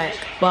on a hike,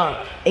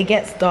 but it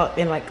gets dark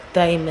in like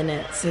 30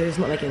 minutes, so it's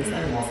not making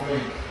sense.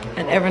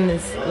 And everyone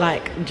is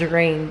like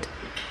drained.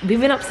 We've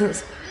been up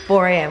since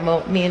 4 AM.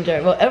 Well, me and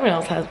Joe. Well, everyone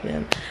else has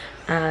been.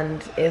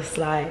 And it's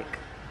like,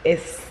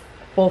 it's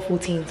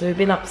 4:14, so we've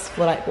been up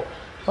for like,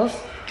 what's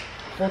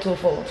 4 till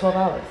 4? 12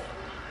 hours.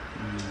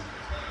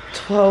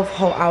 12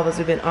 whole hours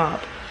we've been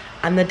up.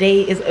 And the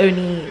day's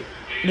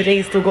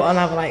still got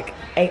another like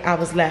 8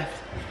 hours left.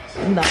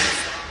 Nuts.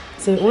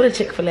 So we ordered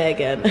Chick-fil-A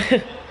again.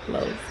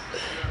 Loves.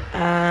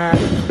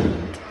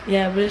 And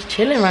yeah, we're just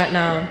chilling right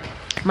now.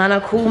 Man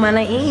are cool, man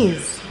at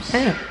ease.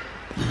 Yeah.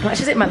 I'm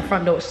actually sitting by the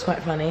front door, which is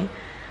quite funny.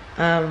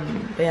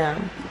 But yeah,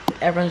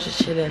 everyone's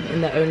just chilling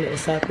in their own little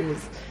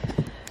circles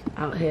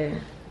out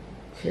here,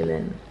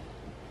 chilling.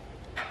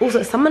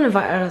 Also, someone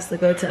invited us to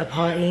go to a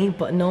party,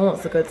 but no one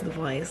wants to go to the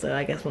party, so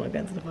I guess we're not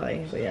going to the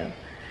party. But yeah.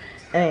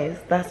 Anyways,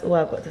 that's all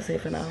I've got to say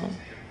for now.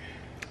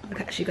 I'll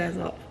catch you guys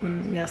up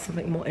when we have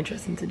something more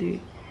interesting to do.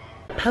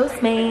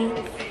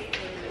 Postmates.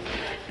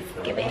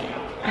 Give it.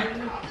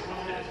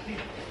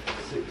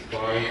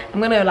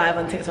 I'm gonna go live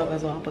on TikTok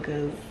as well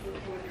because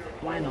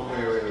why not?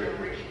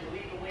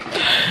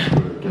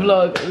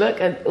 Vlog,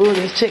 look at all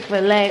this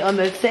Chick-fil-A on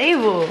the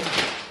table.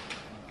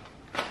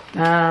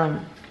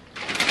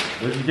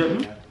 Where'd you get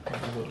them?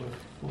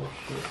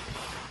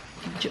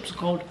 Chips are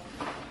cold.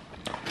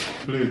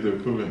 Chick-fil-A the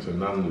equivalent to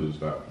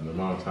Nando's, like the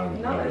amount of time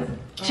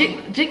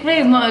Chick-fil-A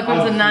is not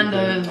equivalent to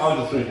Nando's. I was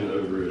just thinking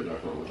overrated, I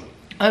thought.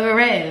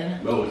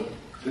 Overrated? No,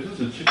 it's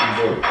just a chicken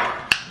bowl.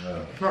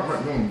 Yeah. Not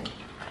right wrong.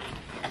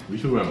 We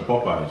should have went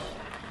Popeyes.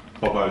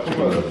 Popeyes chicken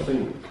bowl.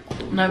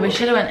 No, we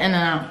should have went In and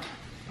Out.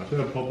 I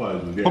think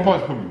Popeyes was getting...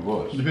 Popeyes probably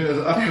was. You think there's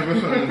an African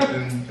restaurant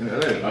in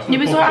LA? Yeah,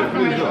 we saw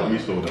African restaurant. We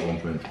sold at one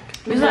point.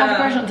 We saw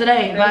African restaurant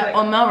today, like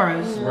on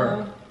Melrose.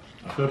 Right.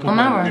 I feel On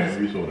Melrose. Popeyes was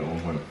getting resold at one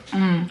point.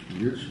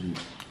 Literally.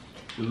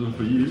 It wasn't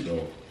for you,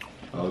 so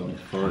I would be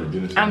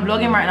fine. I'm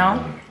vlogging right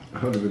now. I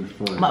would have been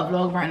fine. But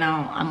vlog right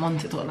now, I'm on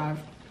TikTok live.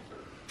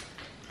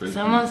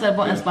 Someone said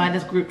what inspired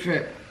this group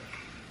trip?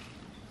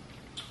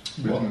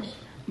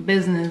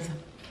 Business.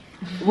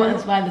 What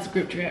inspired this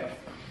group trip?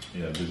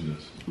 Yeah,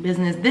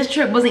 Business. This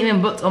trip wasn't even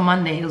booked on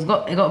Monday. It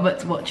got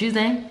booked what,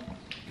 Tuesday?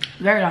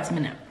 Very last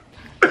minute.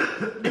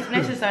 This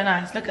place is so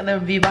nice. Look at the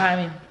view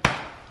behind me.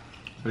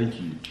 Thank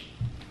you.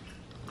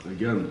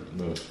 Again.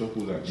 No, stop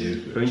all that gay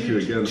shit. Thank you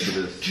again for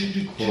this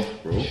cloth,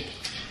 bro. I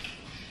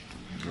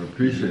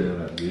appreciate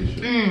that gay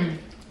shit.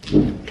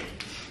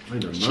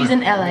 She's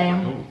in LA.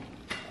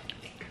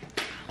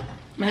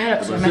 My hair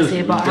looks so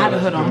messy, but I had a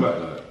hood on.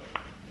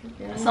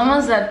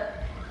 Someone said,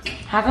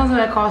 how come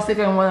I call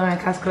sticker and more than my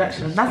cash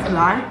collection? That's a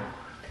lie.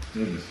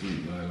 This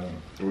is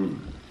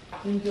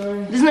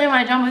not even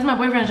my jumper, it's my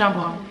boyfriend's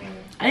jumper.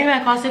 I didn't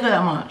even wear a sticker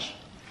that much.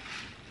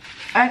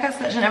 I wear cash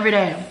collection every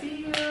day.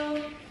 See you.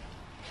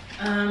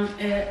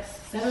 It's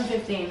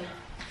 7:15.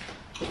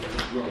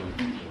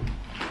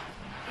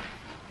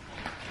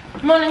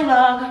 Morning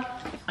vlog.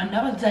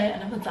 Another day,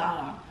 another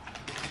dollar.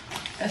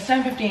 It's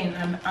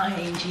 7:15. I'm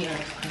eating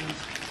Cheetos.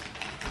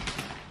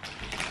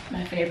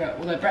 My favorite.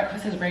 Although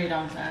breakfast is ready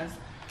downstairs.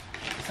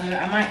 So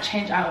I might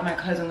change out my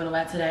clothes I'm gonna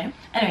wear today.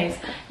 Anyways,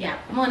 yeah,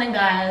 morning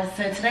guys.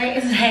 So today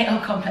is the day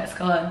of Complex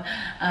Con.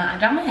 I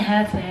done my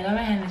hair today. I done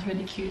my hair in this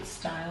really cute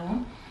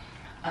style.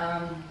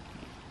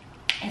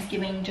 It's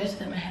giving just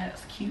that my hair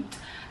looks cute.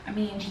 I'm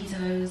eating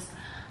Cheetos.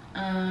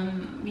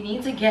 We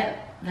need to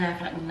get there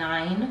for like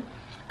 9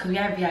 because we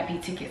have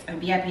VIP tickets,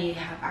 and VIP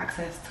have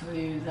access to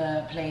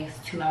the place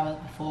 2 hours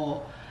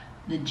before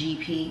the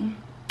GP,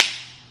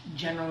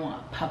 general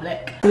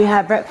public. We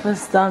had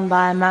breakfast done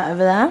by Matt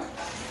over there.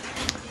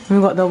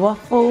 We've got the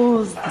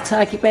waffles, the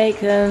turkey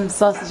bacon,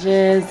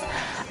 sausages,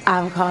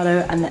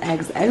 avocado, and the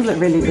eggs. The eggs look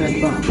really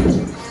good, but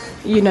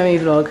you know me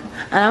vlog.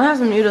 And I'll have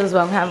some noodles as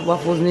well. I'm gonna have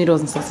waffles, noodles,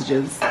 and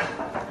sausages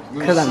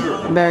because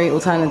I'm very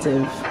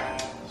alternative.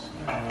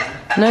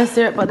 No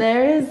syrup, but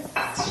there is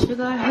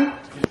sugar.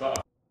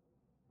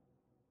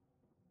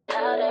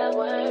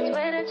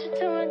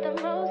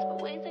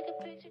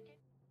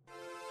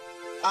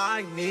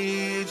 I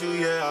need you,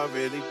 yeah, I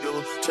really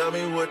do. Tell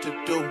me what to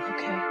do.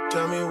 Okay.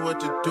 Tell me what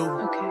to do.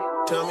 Okay.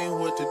 Tell me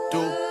what to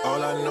do.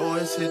 All I know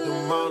is hit the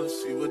mall and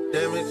see what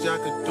damage I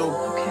could do.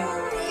 Okay.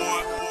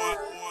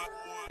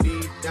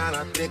 Deep down,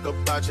 I think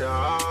about you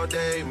all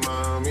day,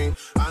 mommy.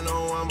 I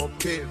know I'm a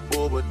pit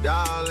bull, but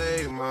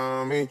darling,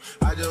 mommy,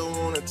 I just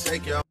wanna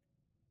take you.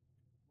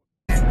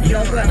 You're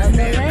on the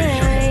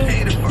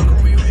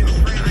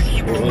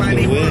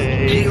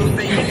way.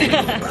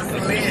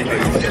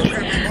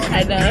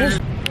 I know.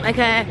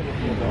 Okay,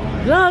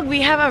 vlog, we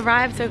have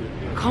arrived to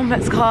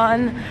Complex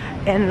Con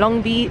in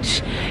Long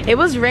Beach. It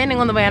was raining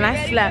on the way and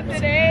I slept.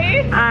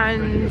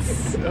 And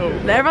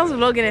everyone's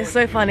vlogging, it's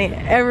so funny.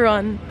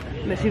 Everyone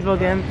literally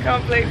vlogging.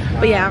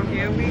 But yeah,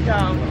 here we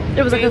go.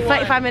 It was like a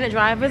 35-minute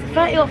drive. Was it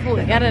 30 or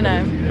 40? I don't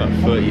know. About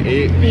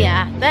 38.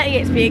 Yeah,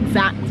 38 to be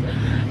exact.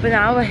 But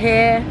now we're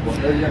here.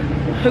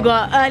 We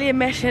got early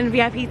admission,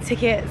 VIP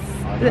tickets.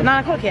 Is it 9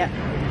 o'clock yet?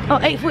 Oh,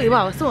 8:40.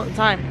 Wow, we're still on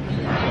time.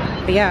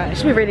 But yeah, it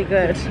should be really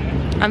good.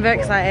 I'm very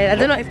excited. I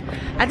don't know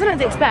what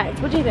to expect.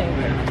 What do you think?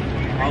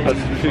 I just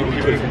think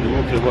we're going to be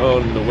walking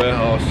around in the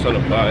warehouse,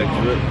 selling bags,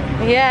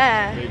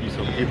 yeah. Maybe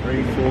some gift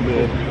for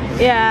me.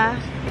 Yeah.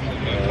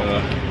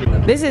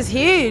 This is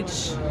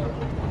huge.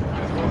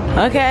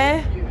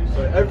 Okay.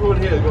 So everyone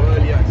here got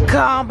early access.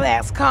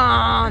 Complex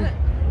Con.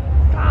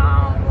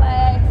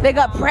 Complex. They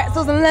got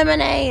pretzels and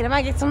lemonade. I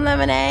might get some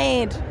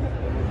lemonade.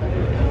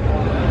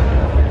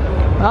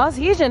 Oh, it's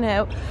huge in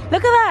here.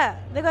 Look at that.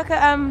 They got like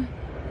a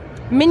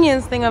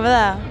Minions thing over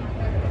there.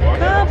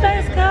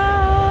 Complex Con.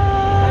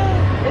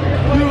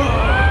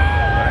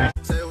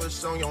 Say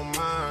what's on your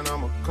mind,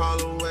 I'ma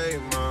call away,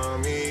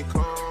 mommy.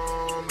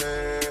 Come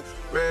and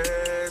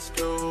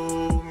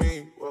rescue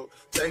me. Whoa.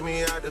 Take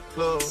me out the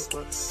club,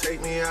 take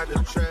me out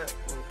the trap,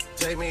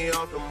 take me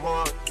off the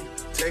mark,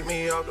 take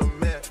me off the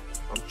map.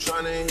 I'm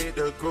trying to hit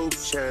the group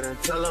chat and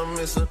tell them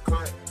it's a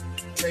crap.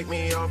 Take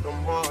me off the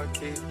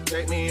market,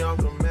 take me off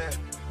the map.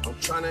 I'm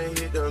tryna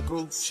hit the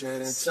group chat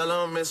and tell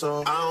them it's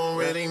all. I don't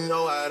really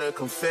know how to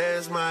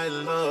confess my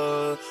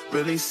love.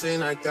 Really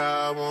seem like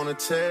I wanna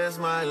test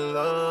my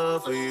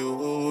love for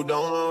you.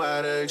 Don't know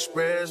how to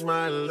express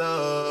my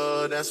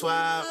love. That's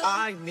why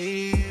I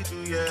need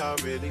you, yeah, I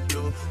really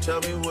do. Tell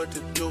me what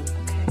to do.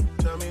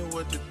 Tell me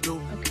what to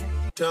do. Okay.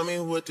 Tell me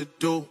what to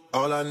do.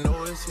 All I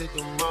know is hit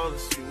the mall and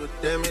see what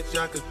damage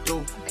I could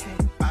do. Okay.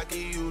 I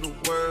give you the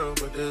world,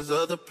 but there's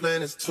other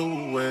planets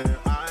too. And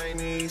I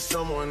need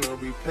someone to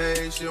be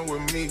patient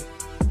with me.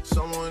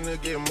 Someone to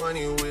get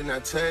money when I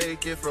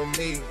take it from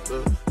me.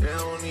 But they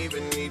don't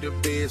even need to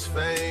be as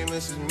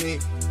famous as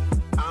me.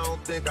 I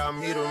don't think I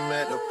meet them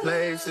at the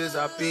places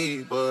I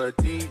be. But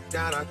deep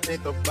down I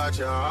think about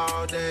you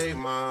all day,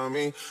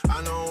 mommy.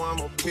 I know I'm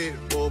a pit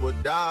bull,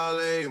 but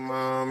darling,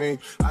 mommy,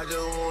 I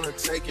just wanna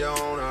take you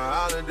on a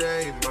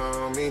holiday,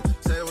 mommy.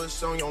 Say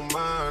what's on your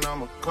mind,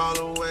 I'ma call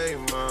away,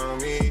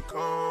 mommy.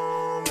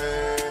 Come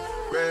and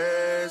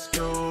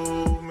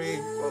rescue me.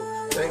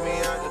 Whoa. Take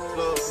me out the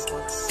club,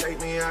 take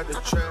me out the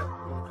trap,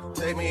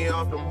 take me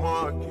off the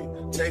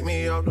market, take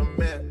me off the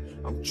map.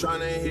 I'm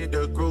tryna hit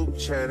the group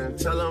chat and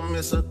tell them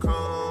it's a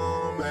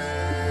come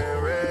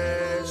and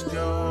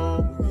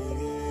rescue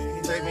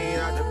me. Take me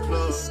out the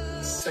club,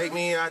 take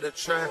me out the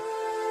trap,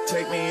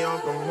 take me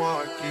off the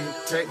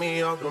market, take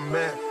me off the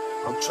map.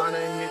 I'm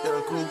tryna hit the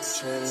group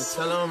chat and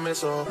tell them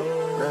it's a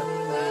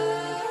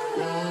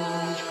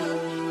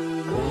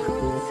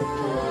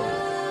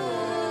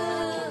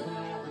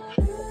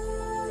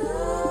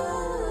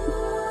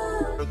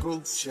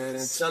group chat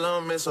and tell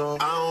them it's all.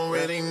 I don't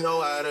really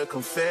know how to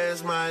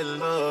confess my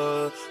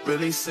love.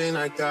 Really seem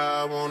like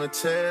I wanna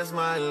test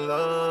my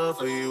love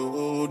for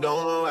you.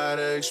 Don't know how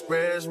to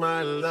express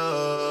my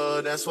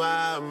love. That's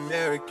why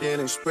American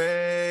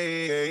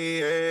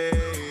Express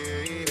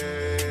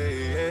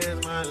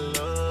my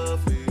love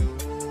for you.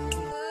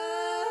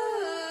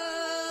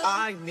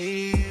 I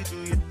need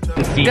you.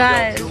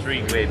 Guys,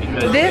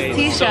 this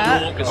t-shirt so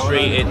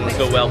orchestrated and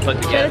so well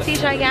put together. Show the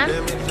t-shirt again.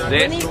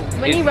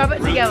 When you rub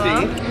it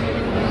together,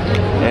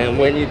 and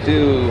when you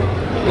do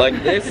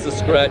like this, the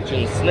scratch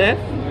and sniff,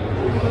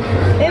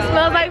 it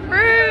smells like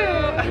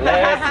fruit.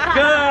 Let's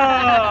go!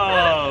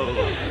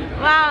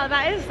 Wow,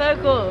 that is so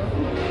cool.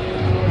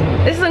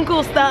 This is some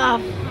cool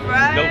stuff.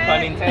 Right? No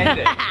pun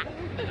intended. I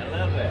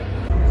love it.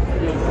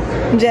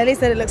 Jelly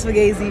said it looks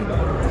fugazi.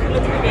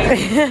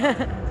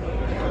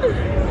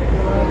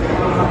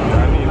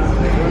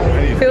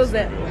 Feels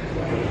it.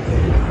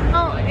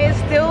 Oh, it's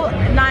still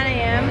 9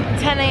 AM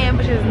 10 a.m,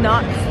 which is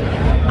nuts.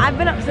 I've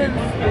been up since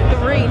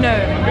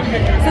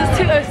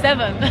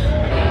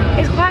 2:07.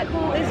 It's quite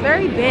cool. It's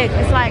very big.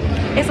 It's like,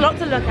 it's a lot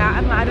to look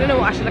at. I don't know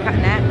what I should look at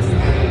next.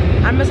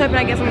 I'm just hoping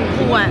I get some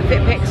cool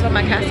fit pics for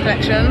my cast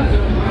collection.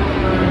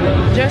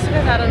 Just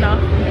because I don't know.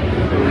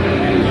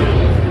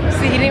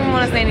 See, he didn't even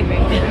want to say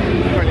anything.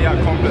 Currently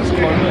at Complex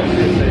Con.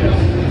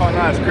 Oh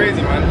no, it's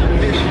crazy, man.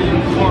 You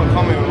can't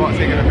come in without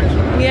taking a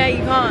picture. Yeah,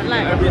 you can't.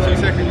 Like every 2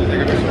 seconds you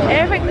take a picture.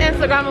 Everything's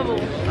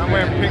Instagrammable. I'm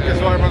wearing pink as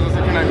well. Everyone's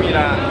looking at me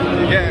like,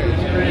 yeah.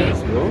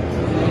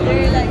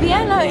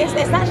 Yeah, no,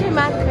 it's actually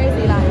mad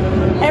crazy. Like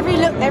every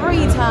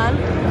you turn,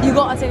 you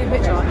gotta take a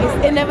picture. It's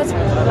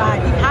inevitable.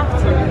 Like you have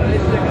to.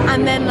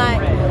 And then like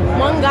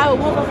one guy will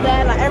walk off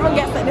there. Like everyone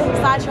gets like this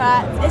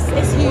sidetracked.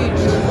 It's huge.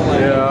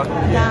 Yeah.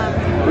 Damn.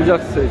 What do you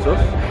have to say,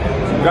 Josh?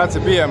 I'm glad to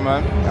be here,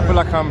 man. I feel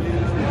like I'm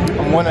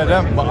one of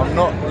them, but I'm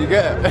not. You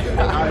get it?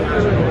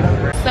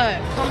 So,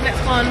 Complex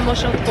Con,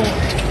 what's your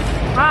thoughts?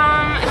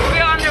 It's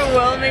really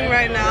underwhelming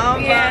right now.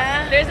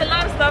 Yeah. But there's a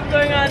lot of stuff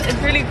going on.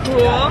 It's really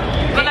cool.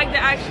 But like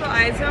the actual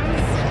items,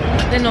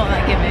 they're not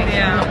that giving.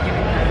 Yeah. Not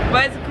giving.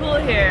 But it's cool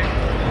here.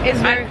 It's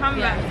very come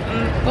back.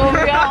 Oh,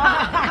 we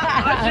are.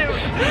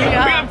 We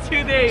have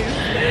 2 days.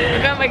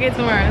 We're going back here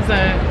tomorrow, so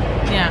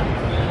yeah.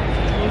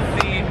 We'll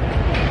see.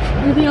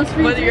 Anything else for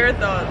you? What are your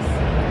thoughts?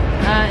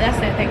 That's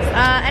it, thanks.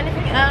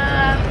 Anything, I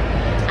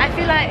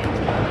feel like,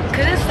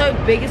 because it's so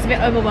big, it's a bit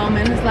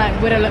overwhelming. It's like,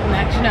 where to look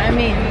next, you know what I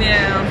mean?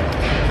 Yeah.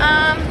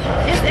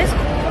 It's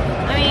cool.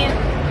 I mean,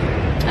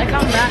 I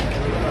come back.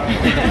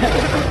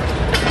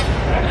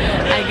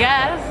 I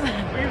guess.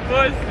 We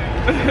forced it.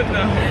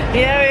 No.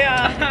 Yeah, we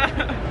are.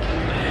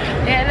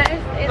 Yeah, no,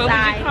 it's But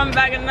would you come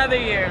back another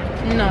year?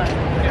 No.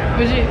 Yeah.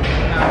 Would you? No.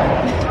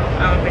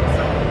 I don't think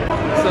so.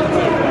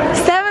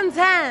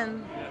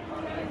 7'10".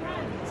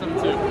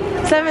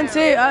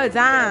 7'2". Oh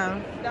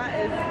damn. That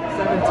is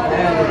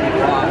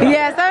 7'10".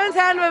 Yeah,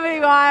 7'10" would be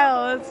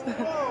wild.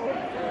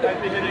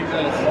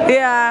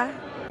 Yeah.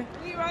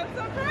 We want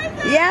some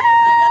presents. Yeah.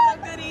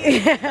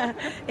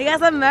 He got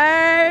some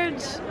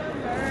merch.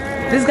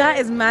 This guy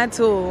is mad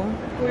tall.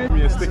 Give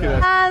me a sticker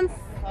there. Hands.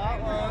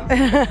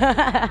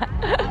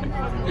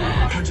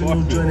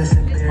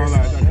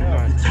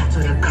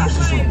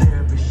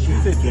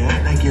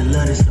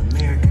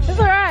 It's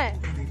alright.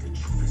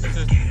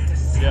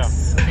 Yeah.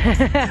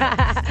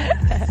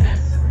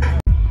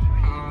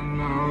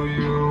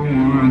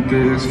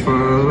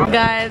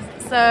 Guys,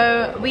 so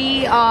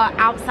we are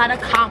outside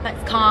of Complex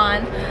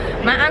Con.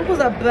 My ankles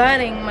are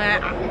burning.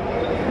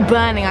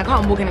 I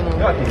can't walk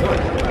anymore.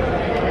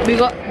 We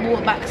bought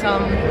back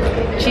some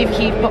Chief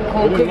Keef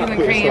popcorn, cookies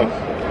and cream.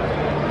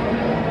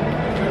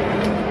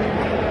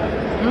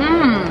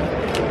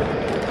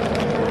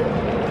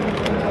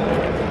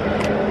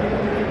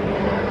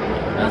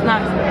 That's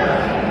nice.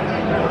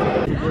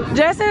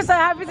 Justin's so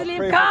happy to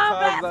leave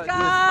Complex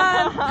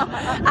Con.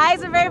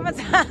 Eyes are very for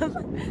times.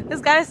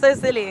 This guy is so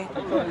silly.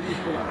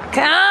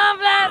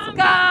 Complex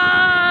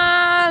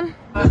Con.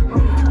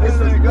 It's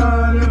a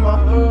gun in my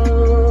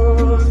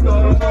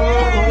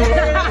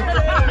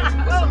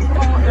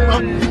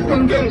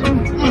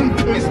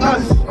It's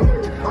us.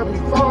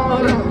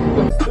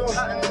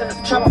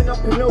 Chopping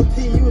up in OT,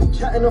 you was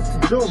chatting off the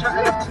drum.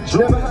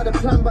 Never had a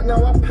plan, but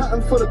now I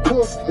pattern for the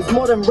course. It's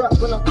more than rap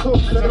when I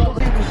talk.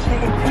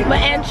 We're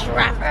in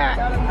traffic.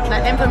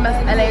 That infamous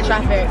LA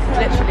traffic.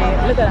 Literally.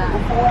 Look at that.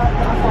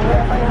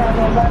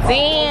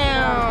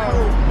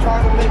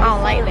 Damn. I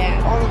don't like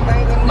that.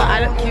 But I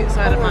look cute,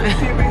 so I don't mind.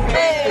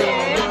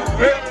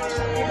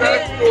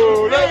 Let's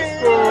go,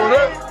 let's go,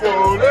 let's go,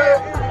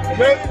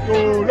 let's go,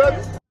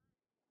 let's go.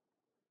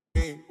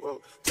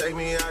 Take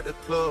me out the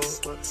club,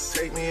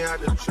 take me out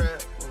the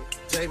trap,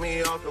 take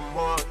me off the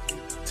mark,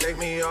 take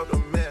me off the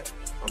map.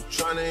 I'm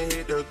trying to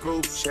hit the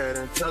group chat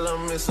and tell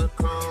them it's a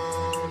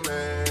come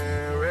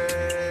and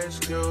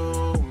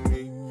rescue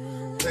me.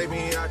 Take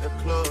me out the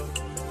club,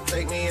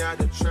 take me out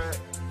the trap,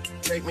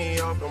 take me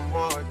off the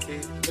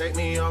market, take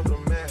me off the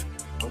map.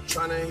 I'm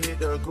trying to hit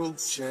the group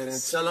chat and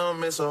tell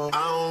them it's all.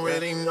 I don't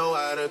really know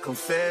how to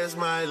confess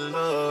my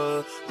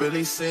love.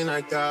 Really seem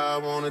like I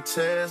wanna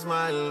test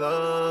my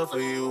love for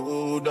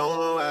you. Don't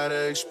know how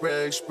to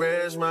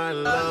express my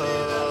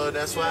love.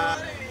 That's why.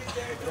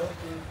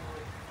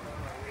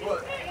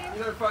 What? You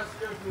know, if I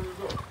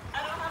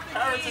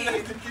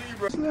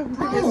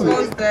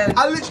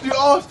I literally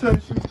asked her,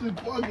 she was just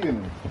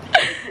bugging.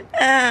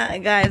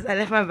 Guys, I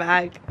left my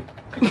bag.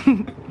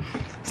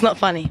 It's not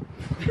funny.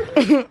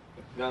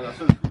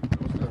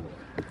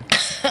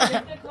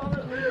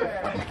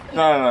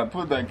 No,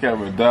 put that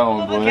camera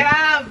down, boy.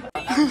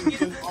 She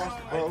just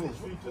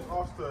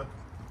asked her,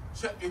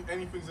 check if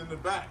anything's in the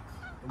back.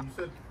 And you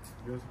said,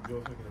 you're taking a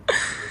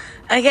picture.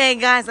 Okay,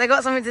 guys, I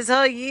got something to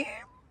tell you.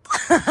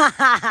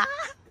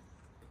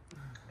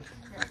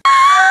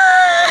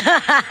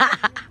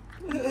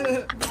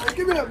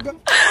 Give me that.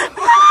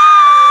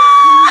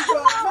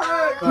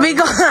 We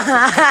got.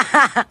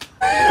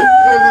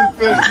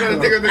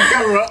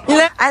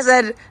 I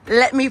said,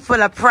 let me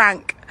pull a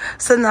prank.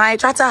 So then I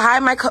tried to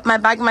hide my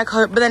bag in my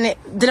coat, but then it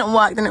didn't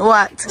work.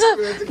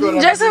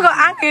 Joseph got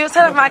angry. He was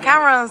turning off my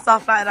camera and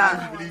stuff like that.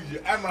 I believe you.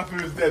 And my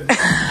phone was dead.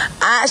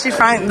 I actually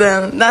franked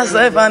them. That's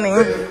so funny.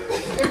 What,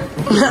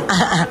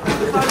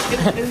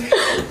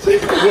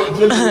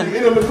 just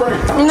in on the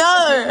prank? No.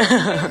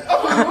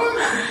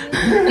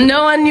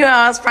 No one knew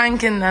I was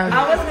pranking them.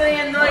 I was getting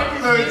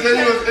annoyed. No,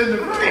 Jenny was in the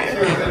prank.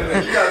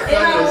 You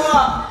know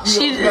what?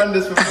 She done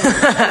this before.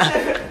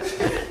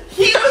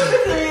 He was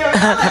with me.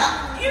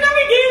 You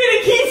never gave me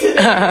the key to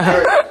this.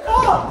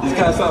 This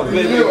guy sounds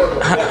big.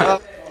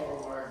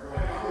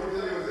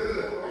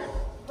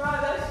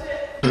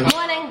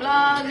 Morning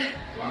vlog.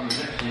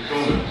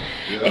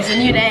 It's a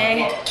new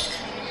day.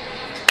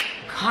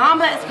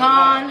 Complex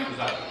con.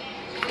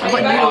 I've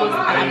got noodles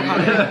and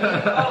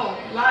avocado.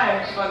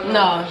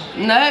 No,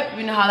 nope,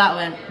 we know how that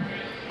went.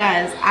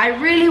 Guys, I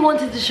really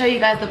wanted to show you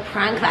guys the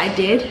prank that I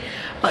did,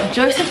 but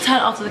Joseph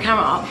turned the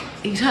camera off.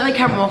 He turned the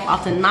camera off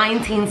after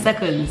 19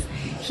 seconds.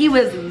 He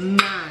was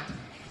mad.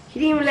 He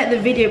didn't even let the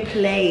video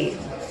play.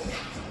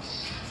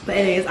 But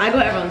anyways, I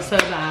got everyone so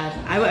bad.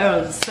 I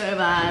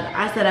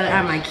said I don't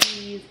have my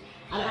keys.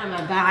 I don't have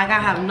my bag. I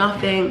have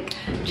nothing.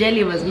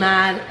 Jelly was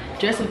mad.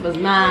 Joseph was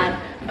mad.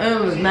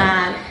 Owen was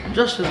mad.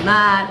 Josh was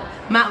mad.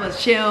 Matt was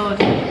chilled.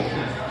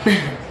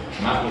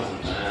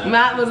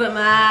 Matt wasn't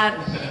mad.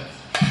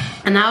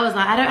 And I was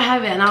like, I don't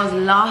have it. And I was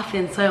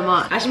laughing so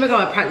much. I should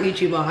become a prank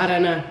YouTuber. I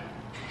don't know.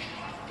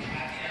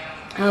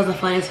 That was the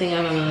funniest thing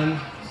ever, man.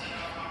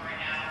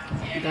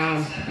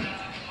 Damn.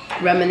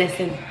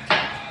 Reminiscing.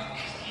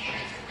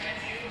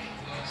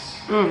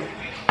 And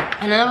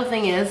another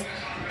thing is,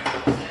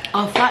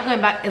 our flight going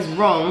back is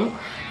wrong.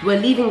 We're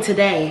leaving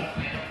today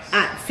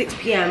at 6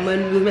 p.m.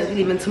 when we were meant to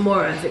be leaving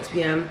tomorrow at 6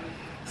 p.m.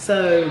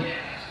 So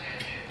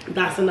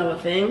that's another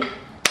thing.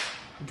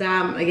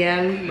 Damn,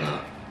 again,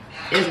 but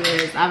it is what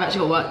it is. I've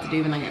actually got work to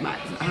do when I get back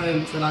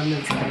home to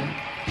London, so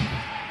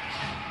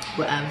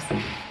whatever.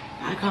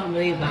 I can't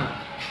believe that.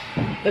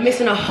 We're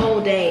missing a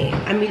whole day.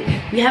 I mean,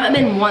 we haven't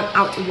been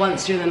out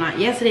once during the night.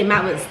 Yesterday,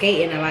 Matt went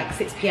skating at like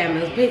 6 p.m.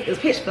 It was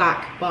pitch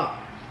black, but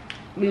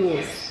we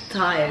were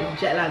tired. It was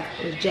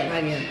jet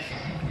lagging.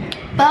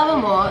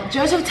 Furthermore,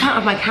 Joseph turned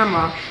off my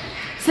camera.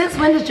 Since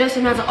when does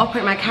Joseph know how to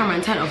operate my camera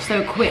and turn it off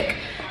so quick?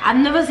 I've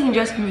never seen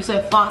Joseph move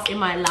so fast in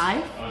my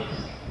life.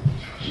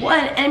 What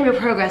an enemy of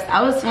progress.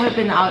 I was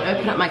hoping that I would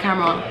open up my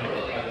camera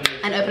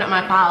and open up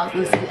my files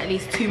and see at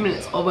least 2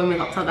 minutes of when we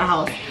were outside the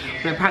house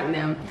when I pranked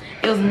them.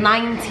 It was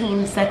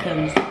 19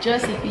 seconds.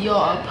 Joseph, you're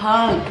a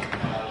punk.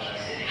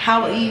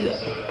 How are you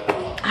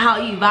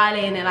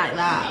violating it like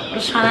that? I'm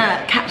just trying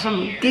to catch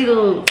some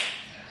giggles.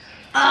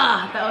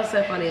 Ah, that was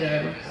so funny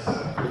though.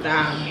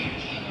 Damn.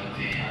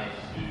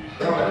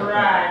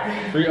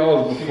 3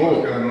 hours before.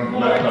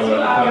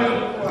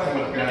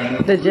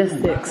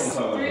 Logistics.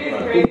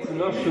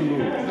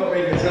 International.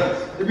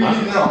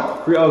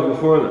 3 hours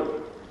before it.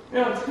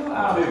 No, 2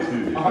 hours.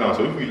 No,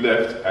 so if we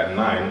left at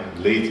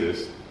 9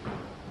 latest,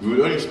 we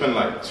would only spend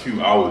like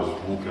 2 hours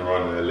walking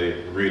around in LA,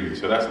 really.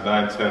 So that's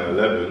 9, 10,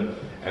 11.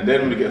 And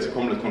then when we get to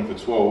Complex Con for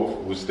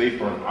 12, we'll stay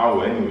for an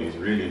hour anyways,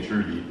 really and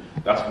truly.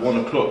 That's 1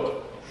 o'clock.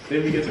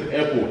 Then we get to the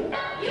airport.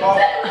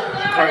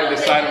 Currently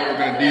deciding what we're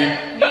gonna do.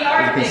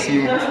 As you can see,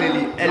 we're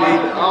clearly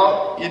LA'd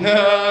out, you know what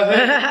I'm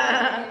saying?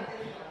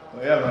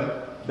 Oh yeah, man.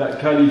 That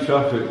Cali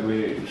traffic,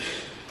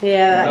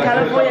 Yeah, that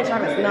California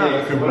traffic's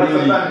nuts. Could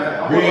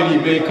really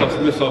make us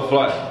miss our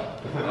flight.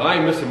 I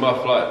ain't missing my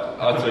flight,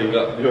 I'll tell you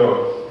that.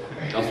 Yo.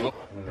 That's what.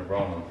 In the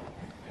brown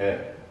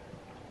hair.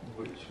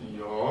 Which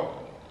we are.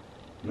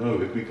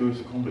 No, if we go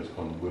to Complex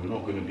Con, we're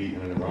not going to be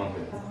in and around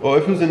here. Oh,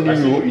 if it was in New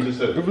York,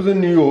 if it was in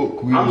New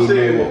York, we would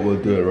know what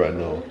we're doing right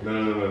now.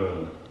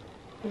 No.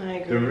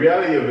 The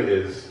reality of it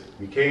is,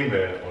 we came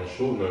here on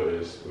short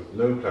notice with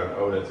no plan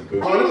other than to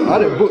go. I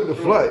didn't book the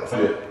flights.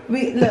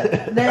 We look,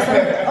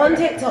 there's on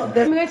TikTok.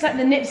 We go to like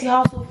the Nipsey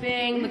Hussle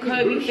thing, the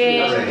Kobe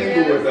thing.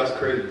 That's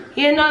crazy.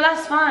 Yeah, no,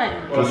 that's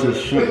fine. The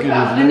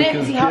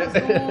Nipsey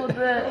Hussle,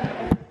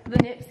 the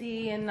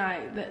Nipsey, and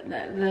like the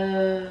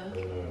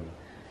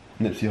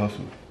Nipsey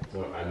Hussle. No,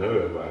 I know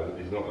him, but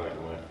he's not like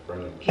my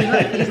friend.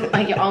 He's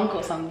like your uncle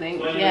or something.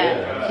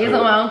 Yeah, he's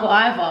not my uncle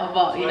either,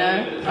 but you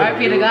know,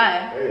 R.I.P. the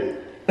guy. Hey.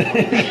 9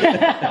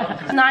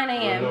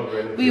 a.m.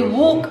 We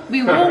walk a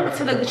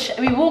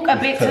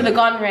bit to the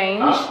gun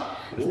range.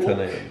 It's 10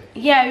 a.m.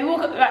 Yeah, we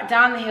walk back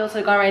down the hill to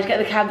the gun range, get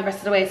the cab the rest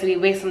of the way so we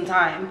waste some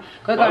time.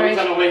 Go gun range.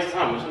 We're trying to waste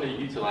time, we're trying to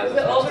utilize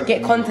it.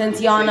 Get content,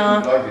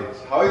 Tiana.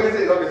 How are you going to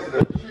take luggage to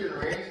the shooting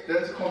range? Then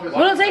to Complex?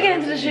 We're not taking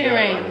it to the shooting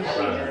range.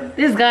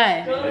 This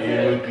guy.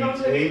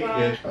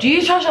 Do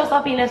you trust your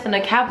stuff being left in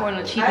a cab or in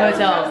a cheap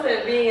hotel?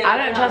 I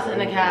don't trust it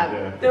in a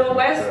cab.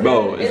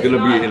 Bro, it's gonna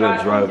be in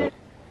a driver.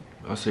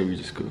 I say we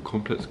just go to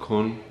Complex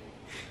Con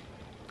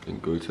and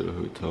go to the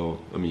hotel.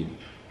 I mean,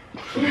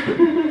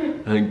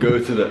 and go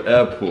to the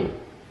airport.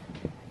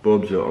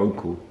 Bob's your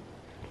uncle.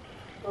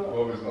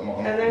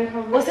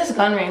 What's this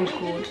gun range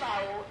called?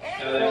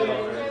 LA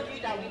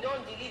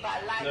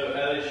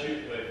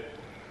shoot, wait.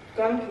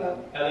 Gun club.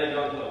 LA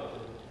gun club.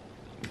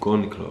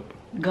 Gun club.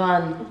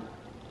 Gun.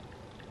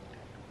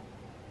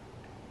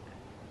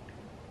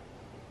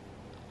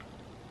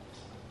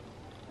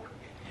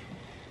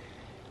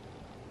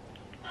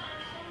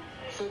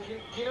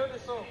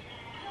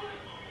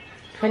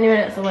 20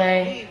 minutes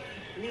away,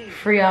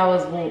 3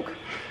 hours walk.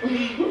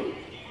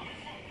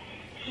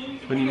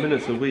 20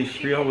 minutes away,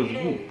 3 hours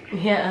walk.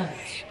 Yeah.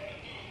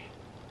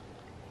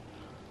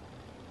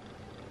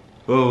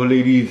 Oh,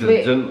 ladies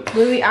and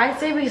gentlemen. I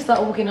say we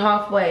start walking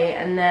halfway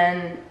and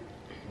then.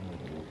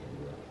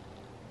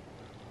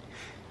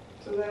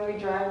 So then we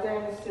drive there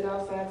and sit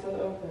outside till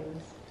it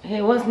opens.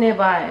 It was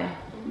nearby,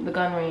 the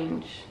gun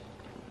range.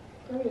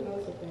 Probably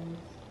lots of things.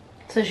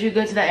 So should we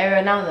go to that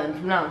area now then,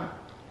 from now?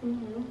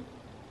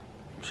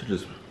 Should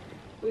just.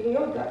 We can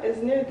go, it's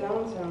near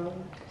downtown.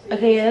 So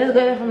Okay, yeah, let's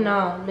go there from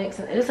now. Makes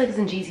sense. It looks like it's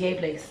in GTA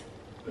place.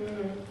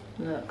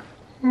 Look.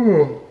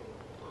 Oh,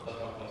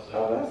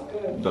 that's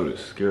good. That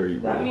looks scary,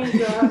 bro. That means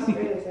your house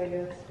is, I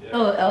guess.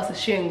 Oh, else is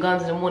shooting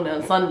guns in the morning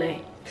on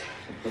Sunday.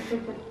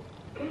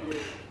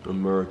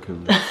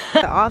 American.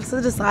 After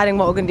deciding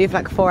what we're gonna do for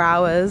like 4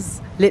 hours,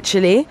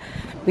 literally,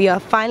 we are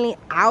finally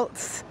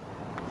out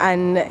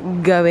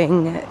and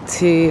going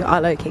to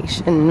our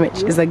location,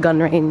 which is a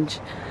gun range,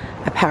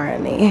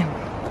 apparently.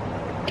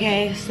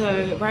 Okay,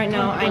 so right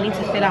now I need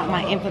to fill out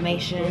my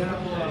information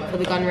for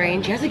the gun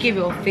range. You have to give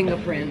your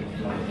fingerprint.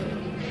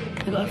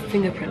 I got a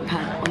fingerprint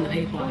pad on the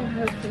paper.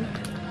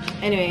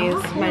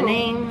 Anyways, my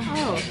name,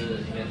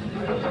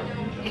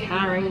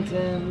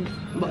 Carrington,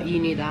 but you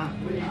knew that.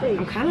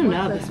 I'm kind of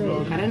nervous,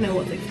 vlog. I don't know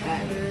what to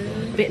expect.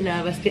 Bit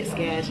nervous, bit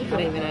scared, I don't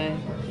even know.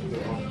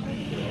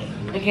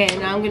 Okay,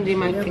 now I'm gonna do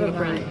my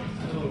fingerprint.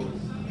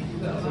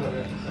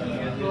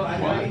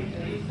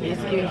 Yes,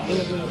 give me a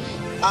fingerprint.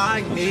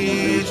 I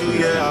need you,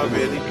 yeah, I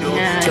really do.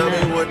 Yeah. Tell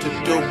me what to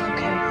do.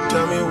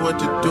 Tell me what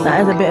to do.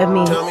 That is a bit of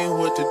me. Tell me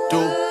what to do.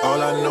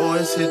 All I know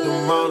is hit the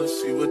mall and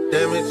see what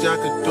damage I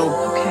could do.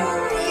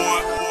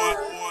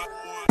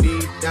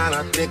 Deep down,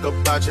 I think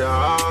about you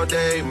all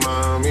day,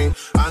 mommy.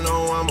 I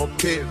know I'm a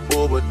pit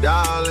bull, but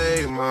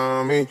darling,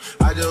 mommy,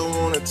 I just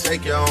wanna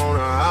take you on a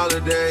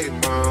holiday,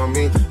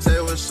 mommy. Say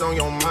what's on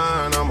your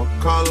mind, I'ma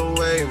call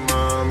away,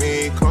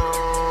 mommy.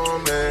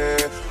 Come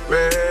and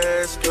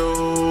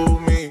rescue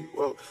me.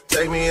 Whoa.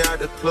 Take me out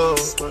the club,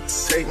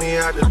 take me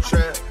out the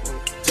trap,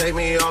 take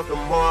me off the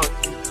mark,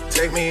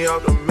 take me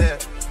off the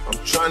map. I'm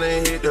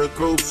tryna hit the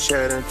group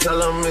chat and tell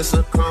them it's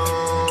a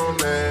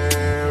come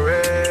and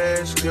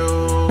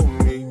rescue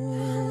me.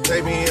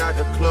 Take me out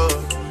the club,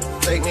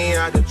 take me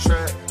out the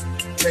trap,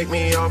 take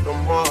me off the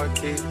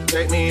market,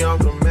 take me off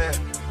the map.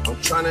 I'm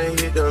tryna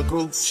hit the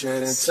group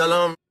chat and tell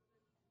them.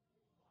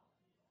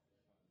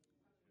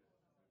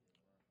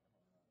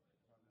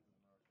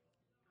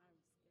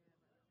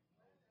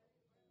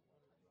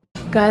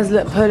 Guys,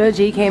 look, Polo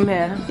G came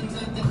here.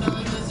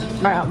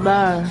 Right up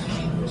there.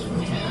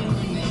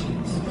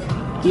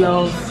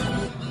 Love.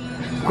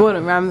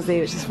 Gordon Ramsay,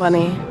 which is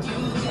funny.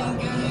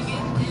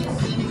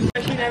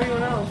 Shooting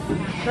everyone else.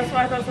 That's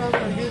why I thought someone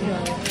was gonna use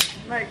it.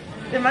 Like,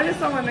 imagine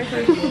someone next to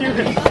you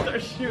and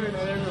start shooting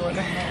at everyone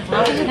else. I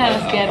was kind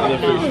of scared right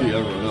now.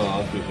 I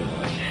was thinking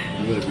like,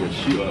 you're gonna be a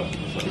shooter.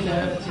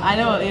 I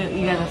know what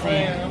you guys are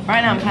saying.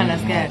 Right now I'm kind of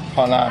scared.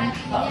 Can't lie,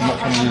 I'm not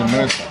trying to do the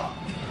most.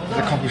 There's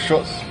a couple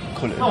shots,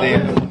 call it a day.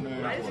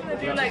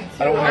 I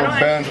don't want to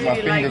burn my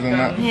fingers and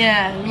that.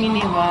 Yeah, me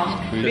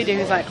neither. Video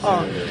was like,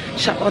 oh,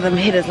 shut all them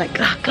hitters like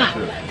glah glah.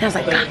 Then I was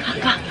like glah glah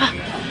glah glah.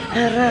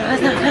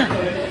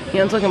 You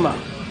know what I'm talking about?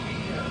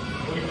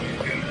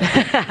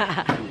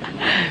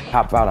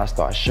 Pop out, I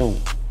start shooting.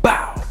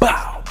 Bow,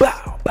 bow,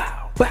 bow,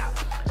 bow, bow.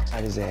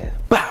 Shot his ass.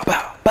 Bow,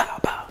 bow, bow,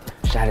 bow.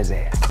 Shot his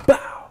ass.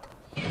 Bow.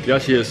 You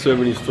actually hear so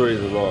many stories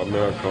about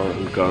America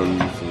and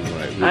guns and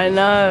like really I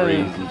know.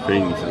 crazy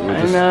things, and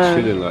we're just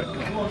chilling like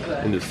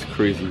in this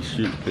crazy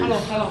shoot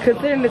place.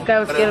 Considering this guy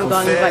was scared of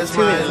guns like 2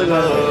 minutes ago.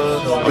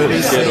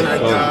 I'm scared of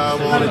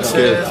guns. I'm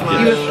scared.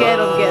 You were scared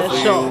of getting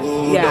shot.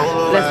 Yeah,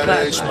 let's go.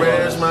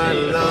 Express my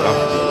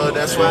love.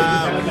 That's why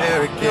I'm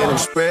American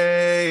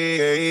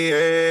Express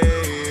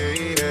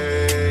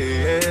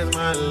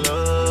my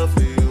love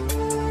for you.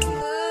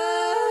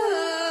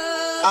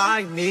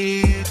 I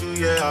need you,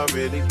 yeah, I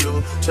really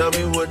do. Tell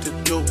me what to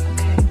do.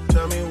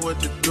 Tell me what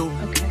to do.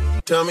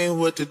 Tell me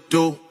what to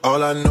do.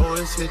 All I know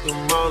is hit the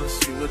mall and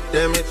see what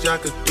damage I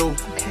could do.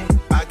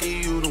 I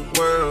give you the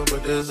world,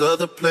 but there's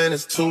other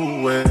planets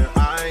too. And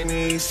I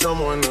need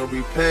someone to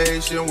be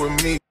patient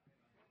with me.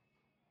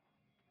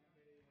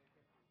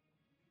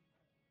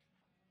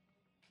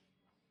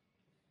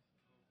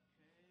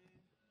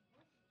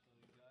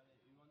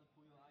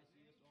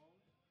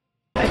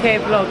 Okay,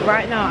 vlog,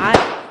 right now I'm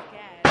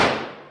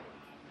scared.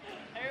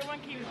 Everyone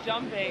keeps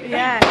jumping.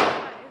 Yeah.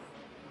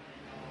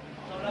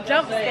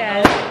 Jump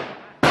scared.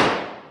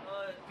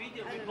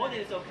 Video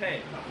recording is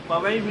okay,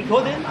 but when you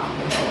recording,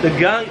 the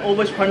gun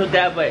always pointed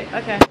that way.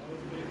 Okay.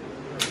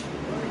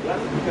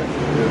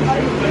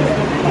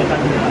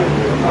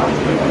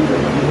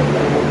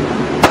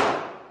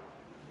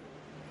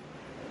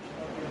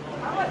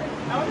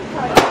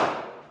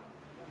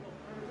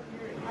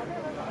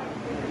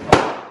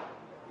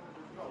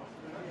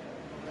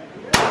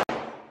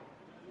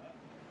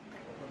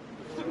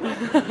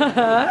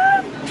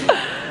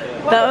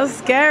 That was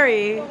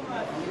scary.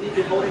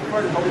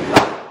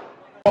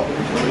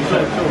 I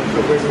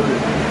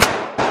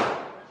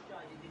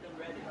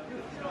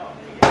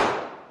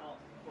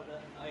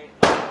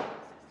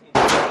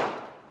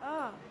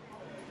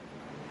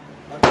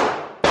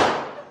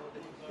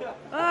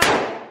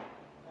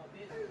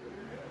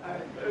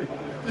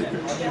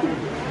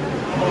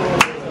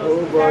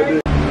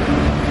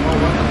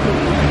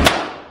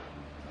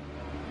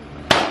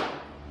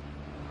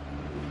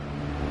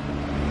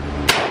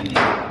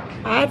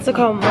had to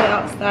come way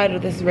outside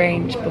of this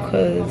range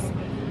because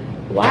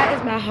why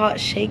is my heart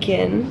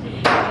shaking?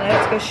 When I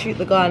went to go shoot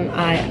the gun,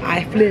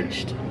 I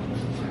flinched.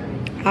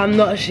 I'm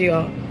not a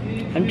shooter.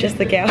 I'm just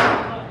a girl.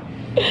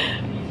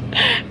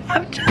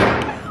 I'm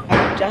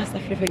just a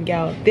flipping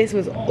girl. This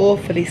was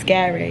awfully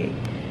scary.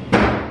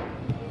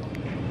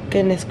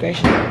 Goodness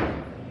gracious.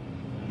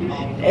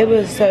 It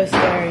was so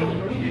scary.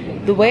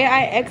 The way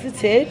I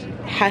exited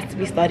has to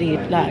be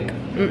studied. Like,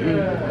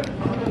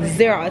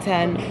 0 out of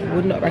 10,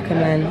 would not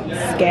recommend.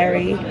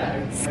 Scary,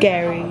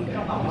 scary,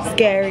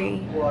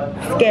 scary,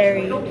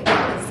 scary,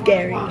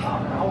 scary,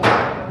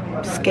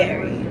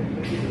 scary.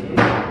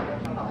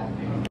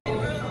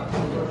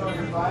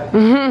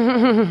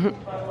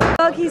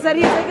 Look, he said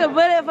he'd take a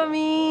bullet for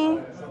me.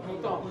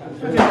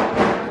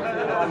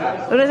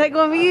 Would I take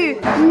one for you?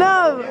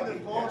 No!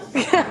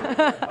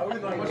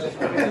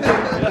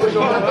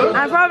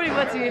 I probably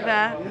would, to be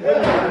fair.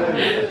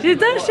 Dude,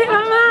 don't shoot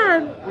my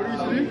man!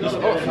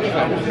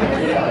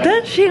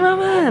 Don't shoot my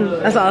man!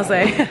 That's what I'll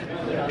say.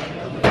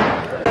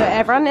 So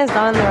everyone is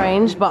done in the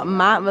range, but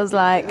Matt was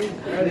like,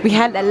 we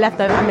had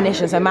leftover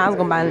ammunition, so Matt's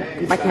gone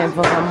back in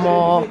for some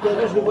more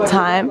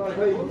time.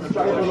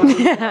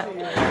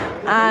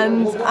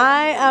 And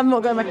I am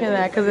not going back in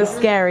there because it's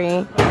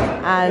scary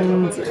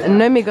and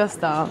no me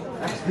gusta.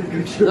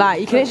 Like,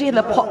 you can actually hear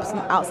the pops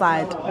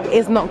outside.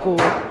 It's not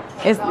cool.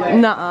 It's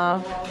nuh-uh.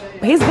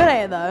 He's good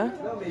at it though.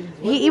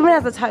 He even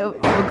has a type of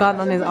a gun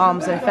on his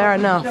arm, so fair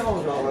enough.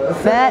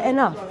 Fair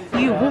enough.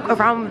 You walk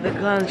around with the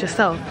guns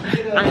yourself,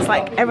 and it's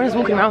like everyone's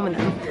walking around with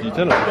them. You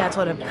tell him? Yeah, I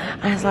told him.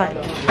 And it's like,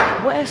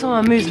 what if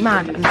someone moves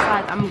mad and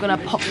decides I'm gonna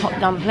pop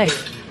down the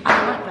place? I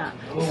don't like that.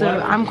 So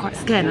I'm quite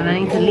scared and I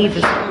need to leave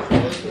this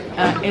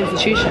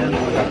institution.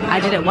 I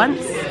did it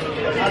once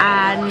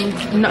and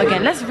not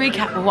again. Let's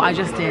recap of what I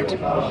just did.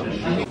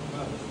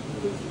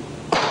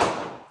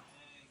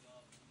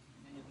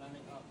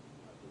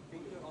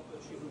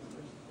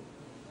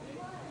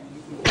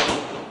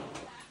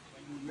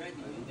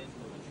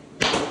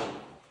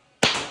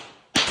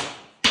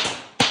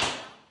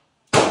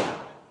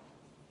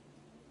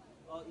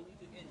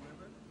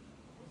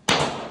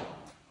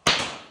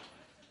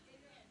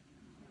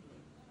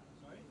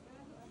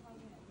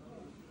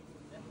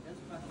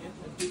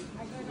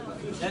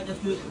 Yeah, that's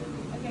good.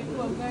 Okay,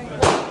 cool, go.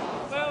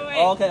 Wait.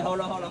 Okay, hold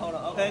on.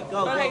 Okay, go.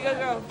 Okay, go.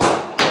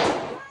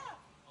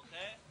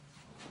 Okay.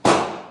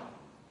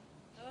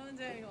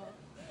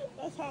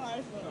 That's how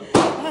I feel.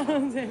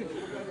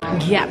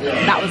 Yeah,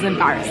 that was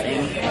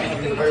embarrassing.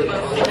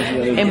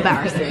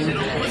 Embarrassing.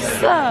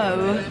 So,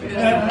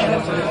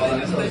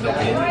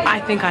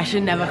 I think I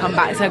should never come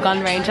back to a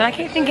gun range. And I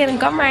keep thinking,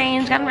 gun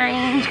range. No.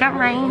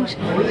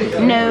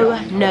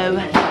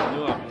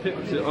 I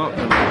picked it up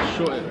and I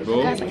shot it,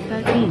 bro. That's like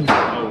 13.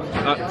 I was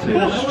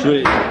acting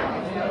straight.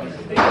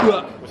 We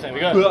go.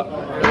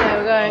 Yeah,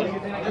 we're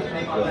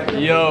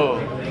going. Yo.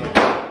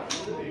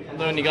 I'm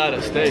the only guy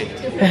that stayed.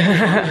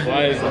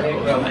 Why is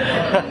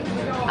that?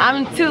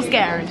 I'm too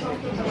scared.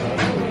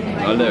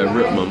 I let it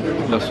rip, man.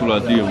 That's all I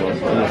do,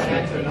 man.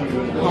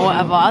 Honestly. Or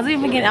whatever. I was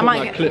even thinking I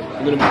might get. Clip.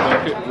 I'm gonna make my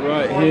clip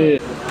right here.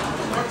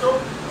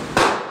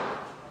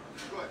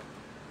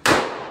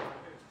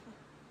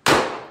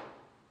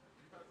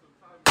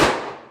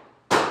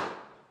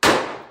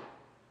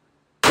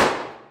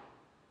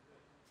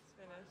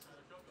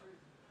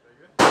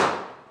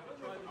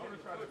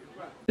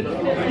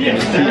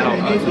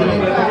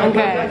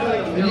 Okay.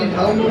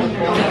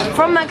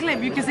 From that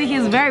clip, you can see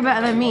he's very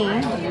better than me.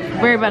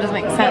 Very better doesn't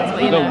make sense,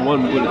 but you know. I done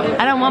one bullet.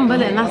 I done one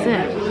bullet and that's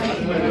it.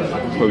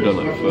 Probably done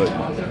like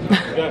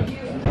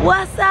 30.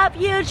 What's up,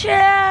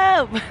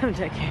 YouTube? I'm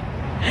joking.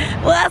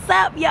 What's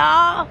up,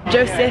 y'all?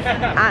 Joseph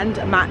and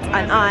Matt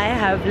and I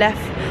have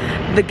left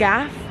the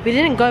gaff. We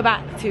didn't go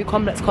back to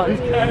Complex Con.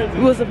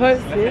 We were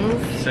supposed to.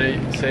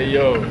 Say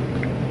yo.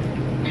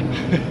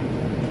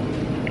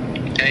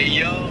 Hey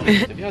yo.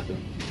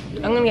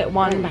 I'm gonna get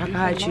one pack of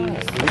high chews.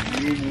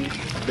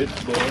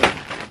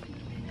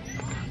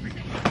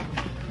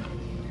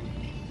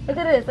 Look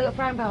at this, I got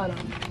frying powder.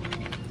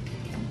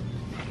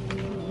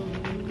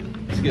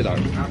 Let's get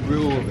like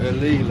real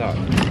LA like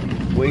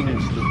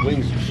wings, the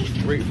wings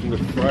straight from the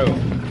fryer. You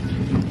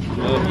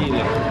know what I mean?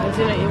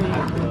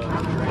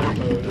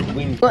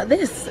 Like, Got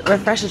this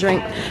refresher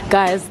drink,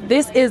 guys.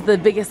 This is the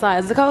biggest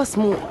size. Look how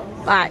small.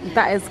 Like,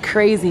 that is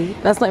crazy.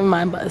 That's not even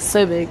mine, but it's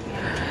so big.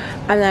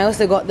 And I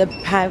also got the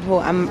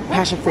pineapple and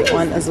passion fruit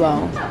one as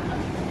well.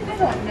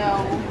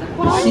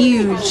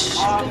 Huge.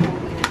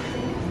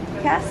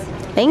 Yes.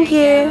 Thank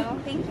you.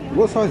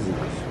 What size is it?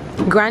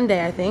 Grande,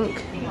 I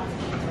think.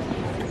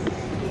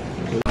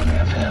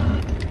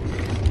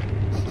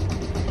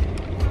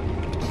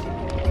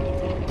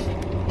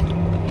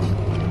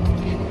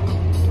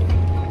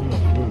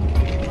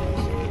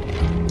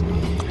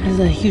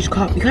 There's a huge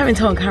cup. You can't even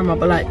tell on camera,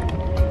 but like,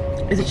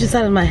 it's just the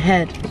size of my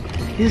head.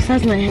 It's the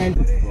size of my head.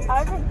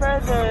 I prefer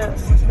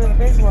the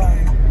big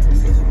one.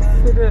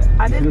 To the,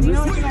 I didn't, you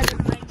know what you had to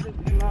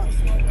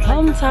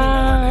Home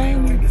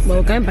time. Well,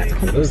 we're going back to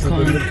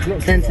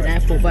ConTexCon, then to the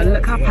airport, but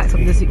look how packed up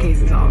the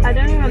suitcases are. I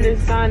don't even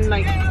understand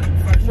like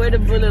where the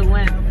bullet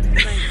went.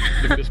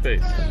 Look at the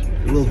space.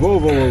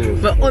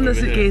 But on the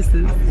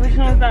suitcases. Which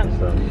one is that?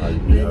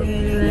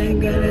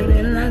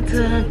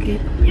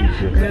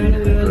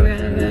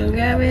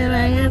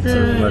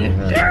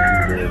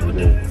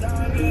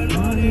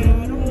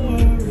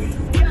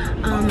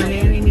 All my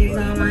enemies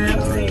on my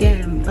apps are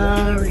getting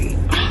buried.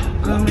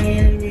 All my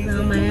enemies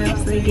on my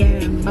apps are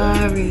getting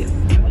buried.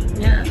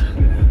 Yeah.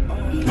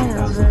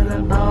 Hands in the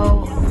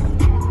boat.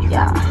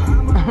 Yeah.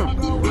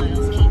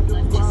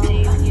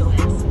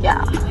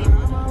 Yeah.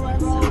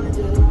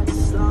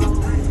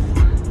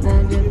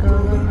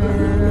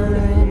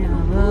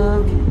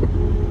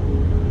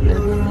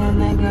 Looking at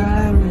that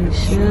girl,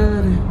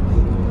 shouldn't.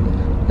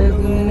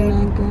 Looking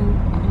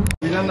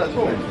at that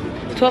girl.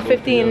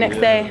 12:15 next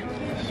day.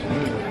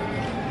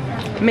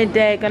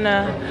 Midday,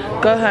 gonna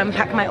go home,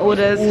 pack my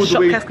orders,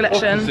 shop Cass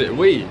collection.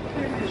 Wait.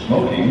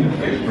 Smoking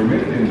is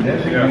permitted in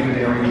designated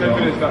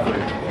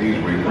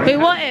areas. Wait,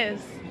 what is?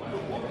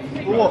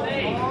 What?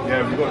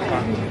 Yeah, we got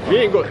time. We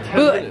ain't got 10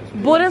 minutes.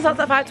 Boarding starts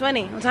at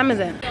 5:20. What time is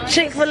it?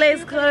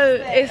 Chick-fil-A's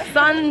closed. It's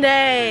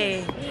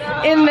Sunday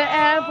in the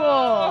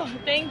airport.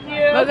 Thank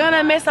you. We're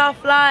gonna miss our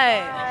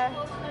flight.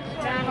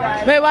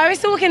 Wait, why are we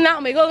still walking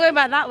that way? We gotta go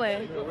back that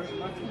way.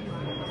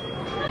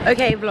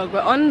 Okay, vlog,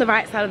 we're on the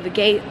right side of the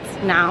gate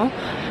now.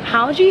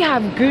 How do you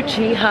have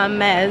Gucci,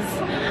 Hermes,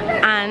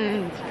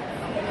 and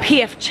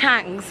PF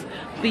Chang's,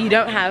 but you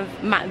don't have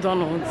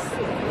McDonald's?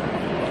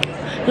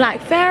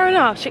 Like, fair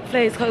enough.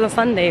 Chick-fil-A is closed on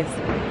Sundays.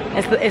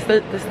 It's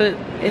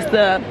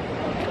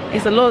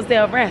the Lord's Day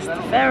of Rest.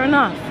 Fair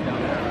enough.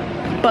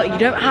 But you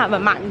don't have a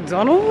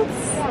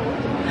McDonald's?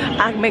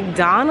 Like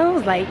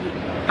McDonald's? Like,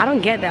 I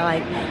don't get that.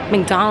 Like,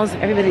 McDonald's,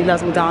 everybody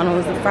loves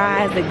McDonald's. The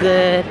fries, they're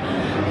good.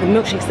 The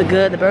milkshakes are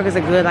good. The burgers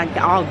are good. Like,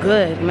 they're all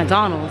good.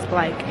 McDonald's, but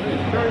like.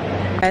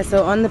 Alright,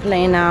 so on the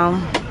plane now.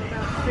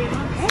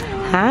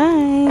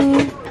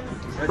 Hi.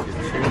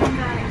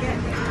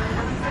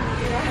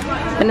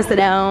 Gonna sit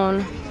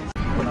down.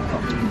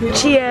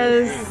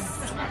 Cheers.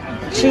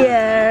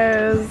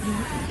 Cheers.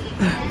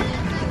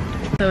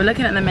 So we're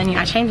looking at the menu.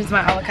 I changed into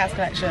my other Cass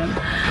collection.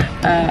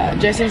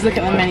 Joseph's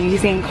looking at the menu.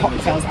 He's getting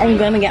cocktails. I'm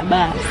gonna get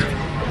burst.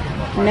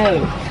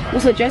 No.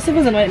 Also, Joseph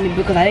was annoyed at me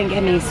because I didn't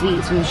get any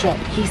sweets from the shop.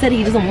 He said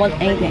he doesn't want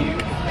anything.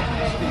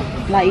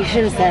 Like, you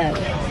should have said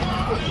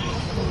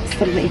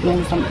something that you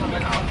want something.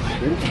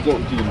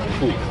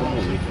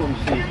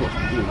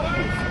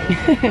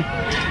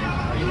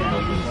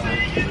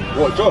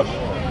 What, Josh?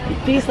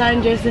 Peace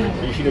sign, Joseph.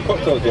 You see the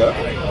cocktails, yeah?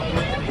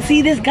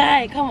 See this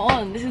guy, come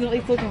on. This is what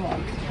he's talking about.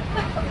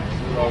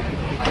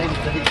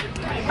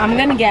 I'm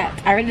gonna get,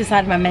 I already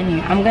decided my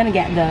menu. I'm gonna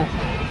get the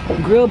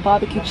grilled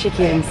barbecue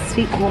chicken,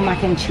 sweet corn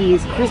mac and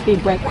cheese, crispy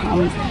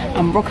breadcrumbs,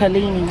 and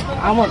broccolini.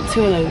 I want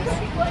 2 of those.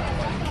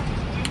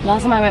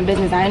 Last time I went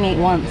business, I only ate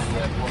once.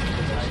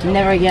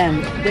 Never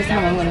again. This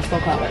time I'm gonna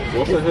stock up.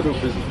 What's the head of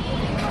business?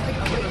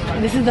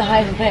 This is the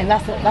highest plane.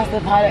 That's the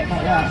pilot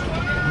right there.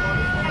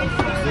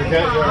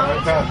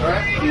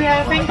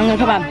 Yeah, thank you. I'm gonna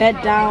put my bed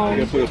down.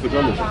 You gonna put your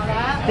pajamas on?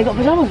 They got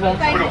pajamas, bro.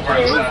 Hiya.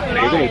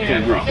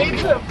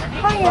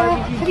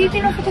 Have you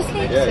been offered a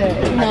sleep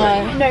suit? No.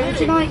 No, would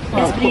you like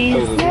one? Yes,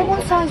 please. Yeah,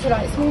 what size would you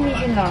like? Small,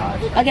 medium,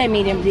 large? Okay,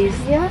 medium, please.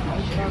 Yeah?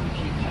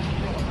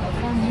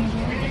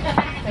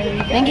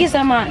 Thank you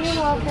so much.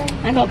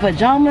 I got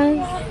pajamas.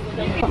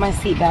 Got my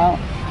seatbelt.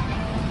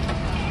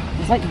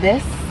 It's like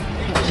this,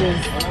 which is.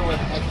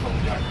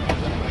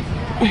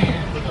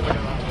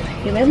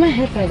 Yeah, where's my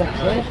headphones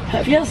actually?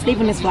 Hope you don't sleep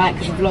on this flight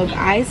because vlog,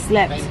 I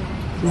slept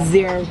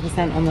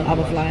 0% on the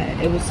other flight.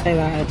 It was so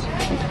bad.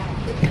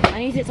 My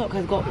new TikTok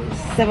has got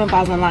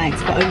 7,000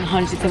 likes but only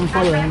 167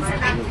 followers.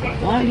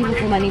 Why don't people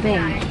call my new thing?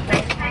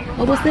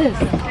 Oh, what's this?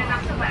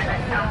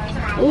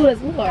 Oh, there's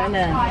water in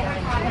there.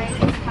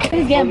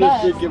 He's getting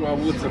buzzed. I'm drinking my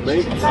water,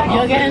 mate.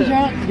 You're getting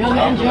drunk? You're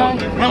getting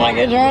drunk? Am I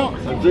getting drunk?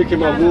 I'm drinking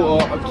my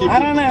water. I'm keeping I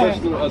don't know.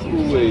 professional as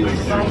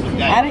always.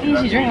 I don't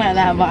usually drink like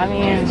that, but I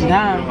mean,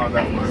 damn.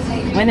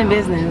 Winning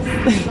business.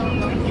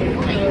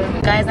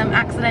 Guys, I'm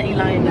accidentally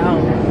lying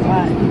down.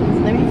 Right, so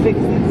let me fix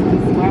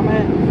this. Where am I?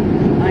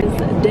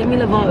 Demi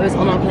Lovato is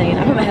on our plane.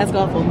 I put my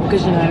headscarf on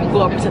because, you know,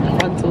 gotta protect the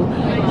frontal.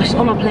 But she's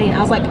on our plane. I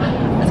was like,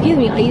 excuse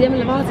me, are you Demi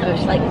Lovato?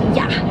 She's like,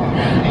 yeah.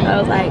 I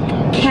was like,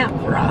 Camp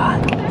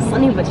Rock,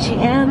 Sunny with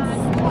chance.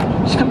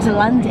 She comes to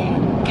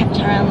London. Catch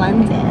her in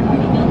London.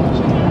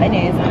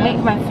 Anyways, I'm waiting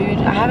for my food.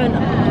 I haven't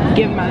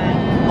given my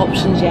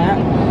options yet.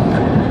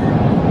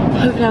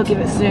 Hopefully I'll give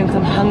it soon because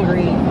I'm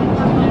hungry.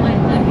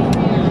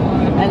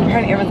 And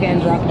apparently everyone's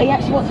getting drunk. I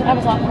actually watched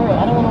Avatar for real.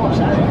 I don't want to watch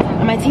that.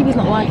 And my TV's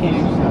not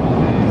working.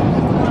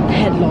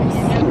 Head loss. I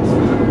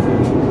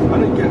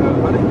didn't get her.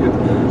 I didn't get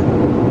her.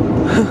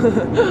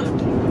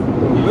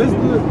 Where's the...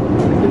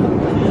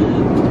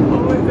 Oh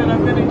my god,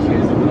 I'm gonna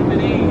choose a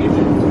lemonade.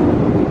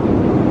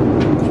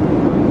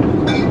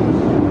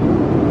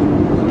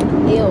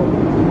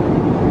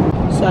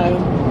 So I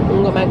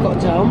got my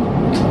cocktail.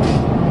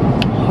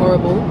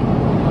 Horrible.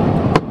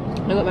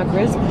 I got my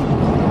crisp.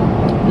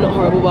 Not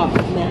horrible, but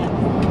nah.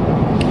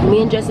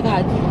 Me and Joseph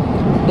had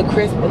the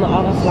crisp on the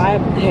other flight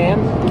here.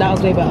 That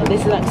was way better.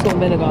 This is like salt and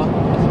vinegar.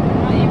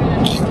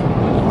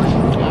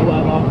 Yeah,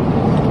 whatever.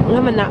 I'm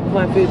having a nap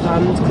before my food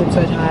comes because I'm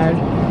so tired.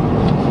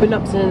 Been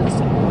up since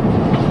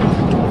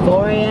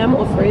 4 AM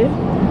or 3. I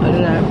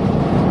don't know.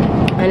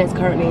 And it's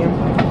currently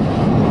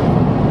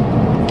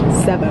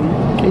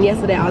 7. And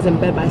yesterday I was in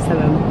bed by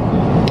 7.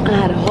 I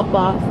had a hot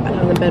bath and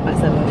I was in bed by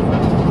 7.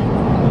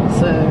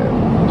 So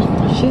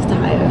she's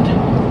tired.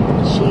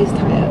 She's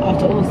tired.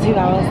 After almost 2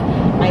 hours,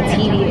 my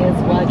TV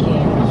is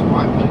working.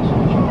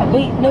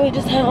 Wait, no, it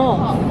just turned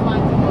off.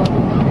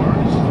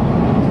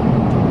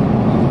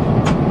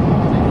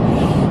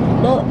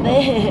 Not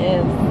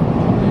this.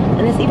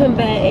 And it's even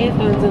better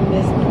earphones in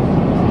this.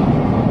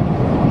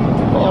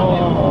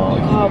 Oh,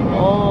 come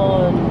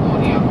on.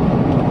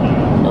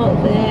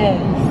 Not this.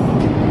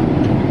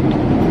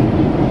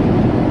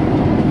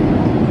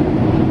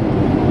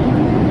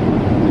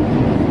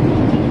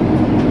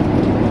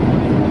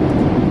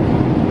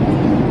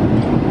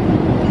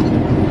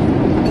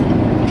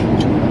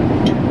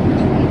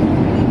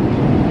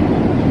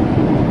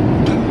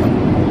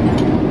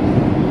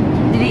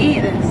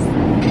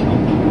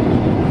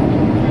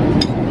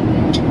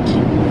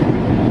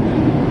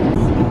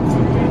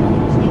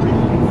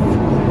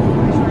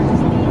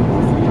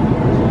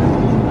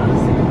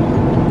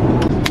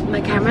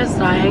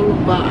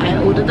 But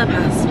I ordered the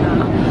pasta.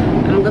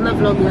 I'm gonna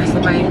vlog the rest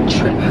of my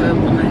trip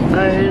home on my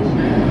phone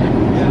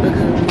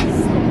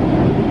because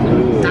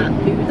that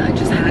food that I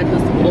just had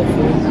was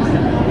awful.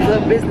 For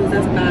business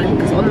that's bad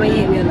because on the way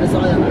here we had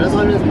lasagna. The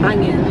lasagna was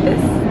banging.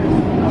 This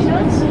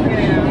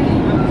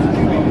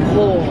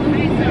poor.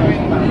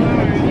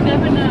 You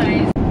never know.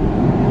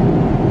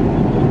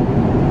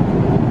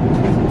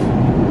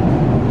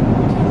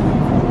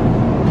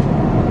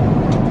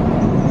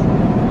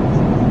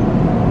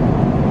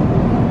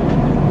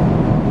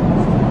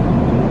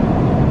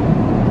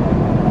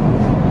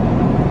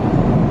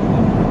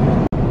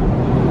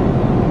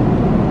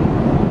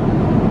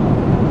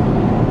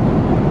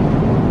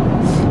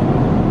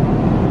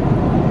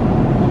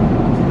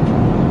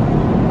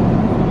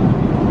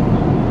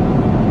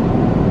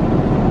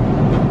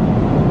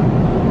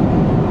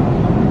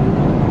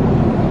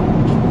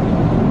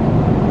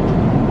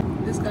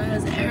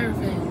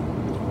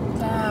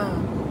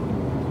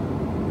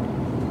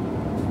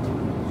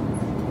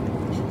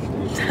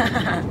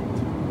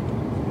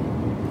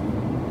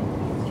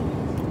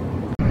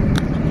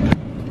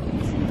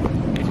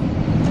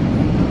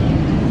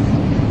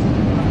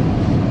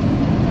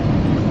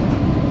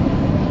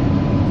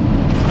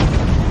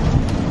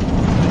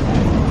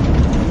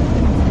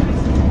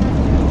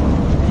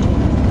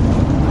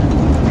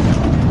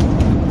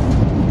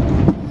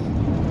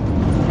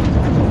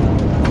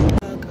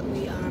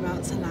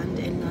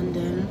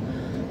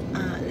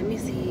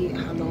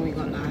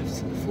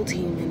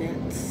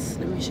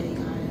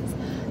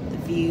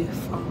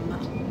 From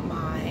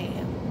my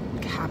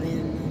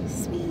cabin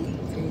suite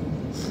thing.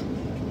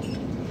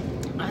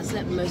 I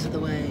slept most of the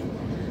way.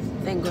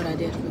 Thank God I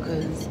did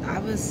because I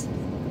was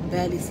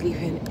barely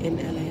sleeping in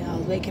LA. I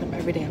was waking up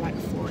every day at like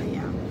 4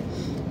 AM,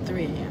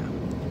 3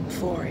 AM,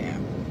 4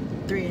 AM,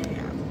 3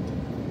 AM.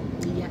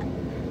 Yeah,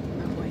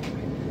 my boy.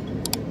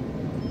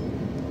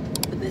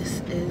 But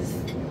this is,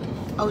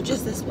 oh,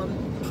 just this one.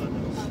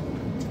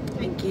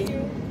 Thank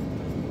you.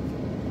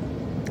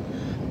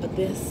 But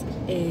this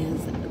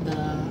is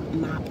the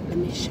map. Let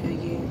me show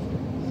you.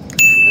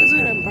 I was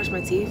going to brush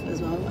my teeth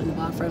as well in the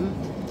bathroom,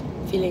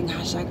 feeling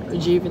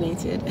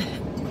 #rejuvenated.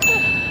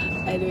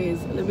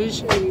 Anyways, let me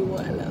show you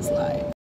what it looks like.